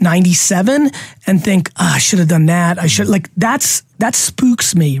 97, and think, I should have done that. That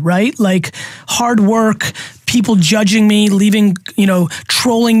spooks me, right? Like, hard work, people judging me,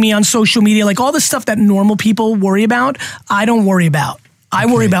 trolling me on social media, like all the stuff that normal people worry about, I don't worry about. I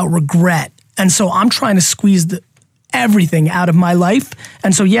worry about regret. And so I'm trying to squeeze everything out of my life.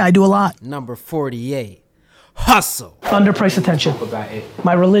 And so, yeah, I do a lot. Number 48, hustle. Underpriced attention. Talk about it.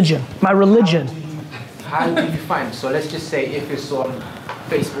 My religion. How do you find, so let's just say if it's on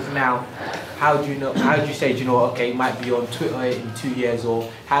Facebook now, how do you say, okay, it might be on Twitter in 2 years, or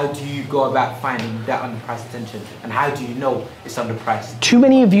how do you go about finding that underpriced attention? And how do you know it's underpriced? Too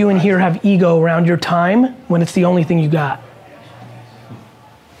many of you in here have ego around your time when it's the only thing you got.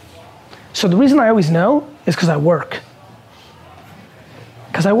 So the reason I always know is because I work.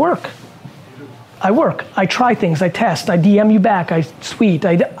 I try things, I test, I DM you back, I tweet,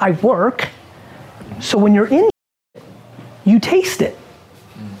 I work. So when you're in, you taste it.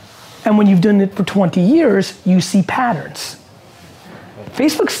 And when you've done it for 20 years, you see patterns.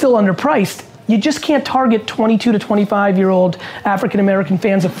 Facebook's still underpriced. You just can't target 22 to 25-year-old African-American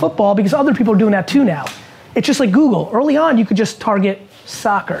fans of football because other people are doing that too now. It's just like Google. Early on, you could just target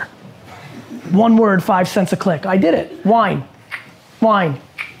soccer. One word, 5 cents a click. I did it. Wine.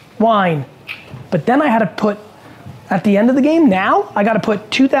 But then I had to put, at the end of the game now, I got to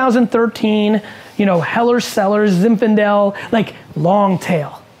put 2013, Heller Sellers, Zinfandel, like long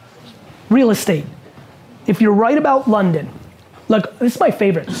tail. Real estate. If you're right about London, look, this is my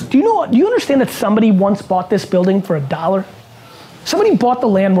favorite. Do you understand that somebody once bought this building for $1? Somebody bought the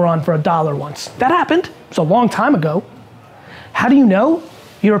land we're on for $1 once. That happened. It was a long time ago. How do you know?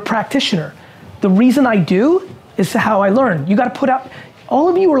 You're a practitioner. The reason I do is how I learn. You got to put out, all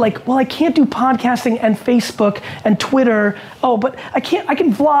of you are like, well, I can't do podcasting and Facebook and Twitter. Oh, but I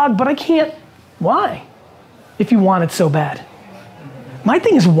can vlog, but I can't. Why? If you want it so bad. My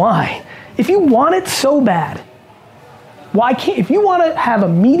thing is why? If you want it so bad, why can't, if you want to have a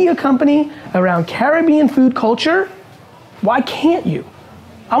media company around Caribbean food culture, why can't you?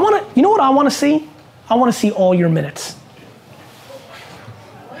 You know what I want to see? I want to see all your minutes.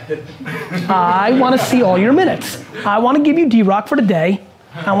 I want to see all your minutes. I want to give you D-Rock for today.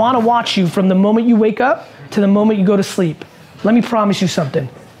 I want to watch you from the moment you wake up to the moment you go to sleep. Let me promise you something.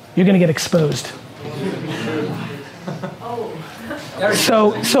 You're going to get exposed.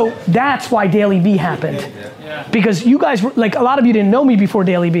 So that's why Daily V happened. Because you guys, like a lot of you didn't know me before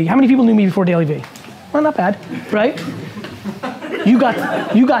Daily V. How many people knew me before Daily V? Well, not bad, right? You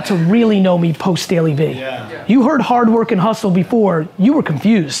got to really know me post Daily V. You heard hard work and hustle before, you were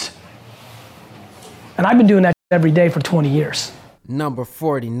confused. And I've been doing that every day for 20 years. Number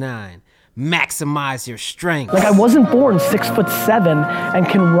 49, maximize your strength. Like I wasn't born 6'7" and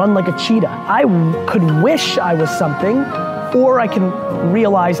can run like a cheetah. I could wish I was something, or I can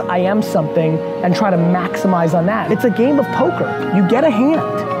realize I am something and try to maximize on that. It's a game of poker. You get a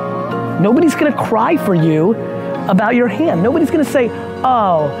hand. Nobody's gonna cry for you about your hand. Nobody's gonna say,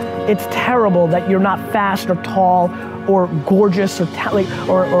 oh, it's terrible that you're not fast or tall or gorgeous or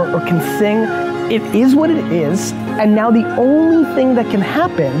can sing. It is what it is, and now the only thing that can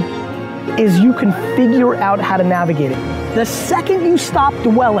happen is you can figure out how to navigate it. The second you stop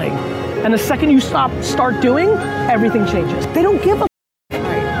dwelling, and the second you start doing, everything changes. They don't give a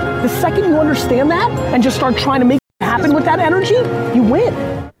The second you understand that and just start trying to make it happen with that energy, you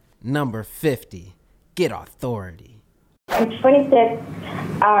win. Number 50, get authority. I'm 26.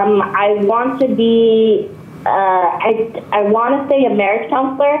 I want to be, I want to stay a marriage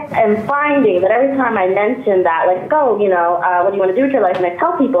counselor. I'm finding that every time I mention that, like, oh, you know, what do you want to do with your life? And I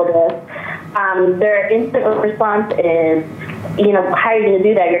tell people this, their instant response is, you know, how are you going to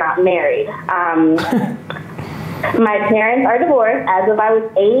do that? You're not married. My parents are divorced as of I was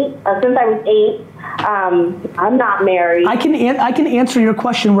 8. Since I was 8, I'm not married. I can answer your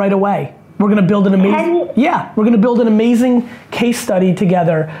question right away. We're gonna build an amazing. We're gonna build an amazing case study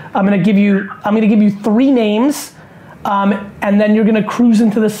together. I'm gonna give you 3 names, and then you're gonna cruise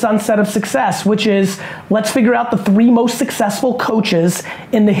into the sunset of success, which is let's figure out the 3 most successful coaches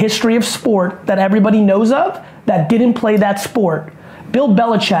in the history of sport that everybody knows of that didn't play that sport. Bill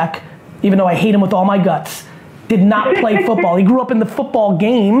Belichick, even though I hate him with all my guts, did not play football. He grew up in the football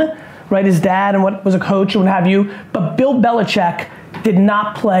game, right? His dad and was a coach and what have you. But Bill Belichick did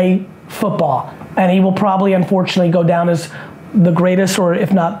not play football, and he will probably, unfortunately, go down as the greatest, or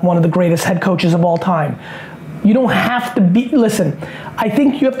if not one of the greatest head coaches of all time. You don't have to be. Listen, I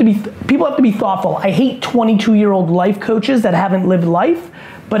think you have to be. People have to be thoughtful. I hate 22-year-old life coaches that haven't lived life.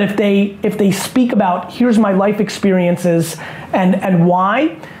 But if they speak about here's my life experiences and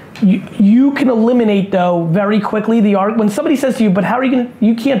why. You can eliminate, though, very quickly the when somebody says to you, but how are you going to,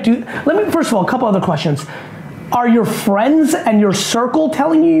 you can't do, first of all, a couple other questions. Are your friends and your circle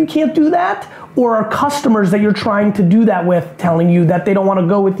telling you can't do that? Or are customers that you're trying to do that with telling you that they don't want to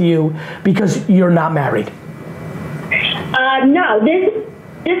go with you because you're not married? No, this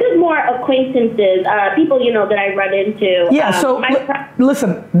is more acquaintances, people, you know, that I run into. Yeah, so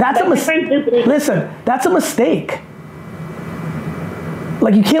listen, that's a mistake.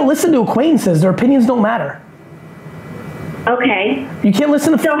 Like, you can't listen to acquaintances. Their opinions don't matter. Okay. You can't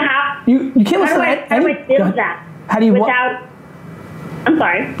listen to. So how? You can't listen to any. How do I build that? How do you? Without. I'm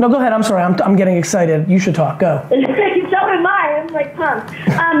sorry. No, go ahead. I'm sorry. I'm getting excited. You should talk. Go. So am I. I'm like pumped.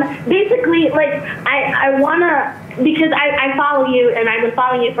 Basically, like I wanna, because I follow you and I've been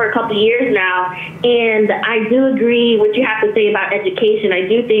following you for a couple of years now, and I do agree what you have to say about education. I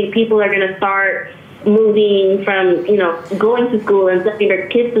do think people are gonna start moving from, you know, going to school and sending their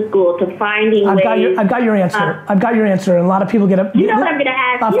kids to school to finding ways. I've got your answer. I've got your answer, and a lot of people get up. You know what I'm going to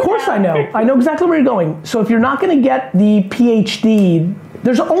ask. Of course I know. I know exactly where you're going. So if you're not going to get the PhD,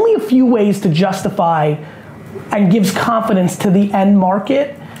 there's only a few ways to justify and gives confidence to the end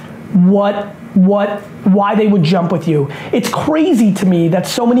market why they would jump with you. It's crazy to me that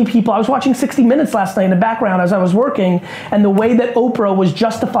so many people, I was watching 60 Minutes last night in the background as I was working, and the way that Oprah was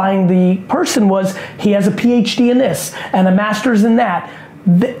justifying the person was, he has a PhD in this and a master's in that.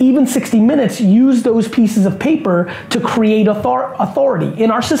 Even 60 Minutes used those pieces of paper to create authority.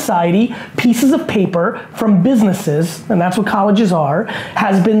 In our society, pieces of paper from businesses, and that's what colleges are,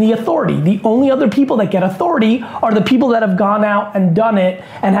 has been the authority. The only other people that get authority are the people that have gone out and done it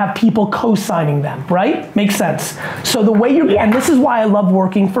and have people co-signing them, right? Makes sense. So the way and this is why I love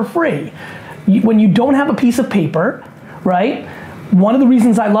working for free. When you don't have a piece of paper, right? One of the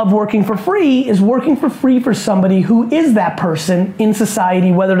reasons I love working for free is working for free for somebody who is that person in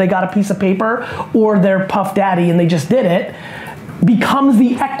society, whether they got a piece of paper or they're Puff Daddy and they just did it, becomes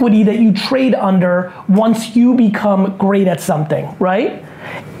the equity that you trade under once you become great at something, right?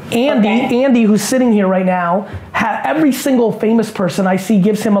 Andy, who's sitting here right now, every single famous person I see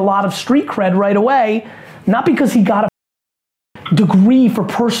gives him a lot of street cred right away, not because he got a degree for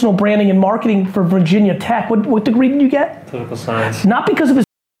personal branding and marketing for Virginia Tech. What degree did you get? Political science. Not because of his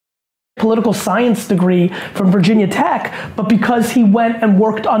political science degree from Virginia Tech, but because he went and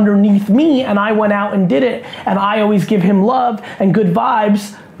worked underneath me and I went out and did it, and I always give him love and good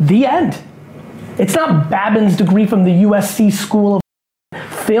vibes. The end. It's not Babin's degree from the USC School of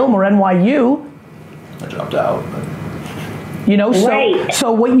Film or NYU. I dropped out. You know,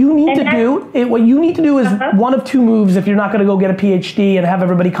 so what you need to do is one of 2 moves if you're not going to go get a PhD and have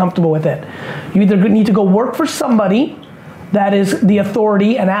everybody comfortable with it. You either need to go work for somebody that is the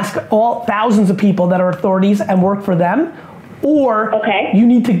authority and ask all thousands of people that are authorities and work for them, or you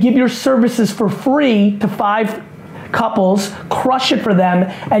need to give your services for free to 5 couples, crush it for them,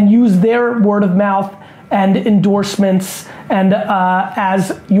 and use their word of mouth and endorsements and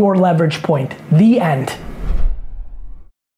as your leverage point. The end.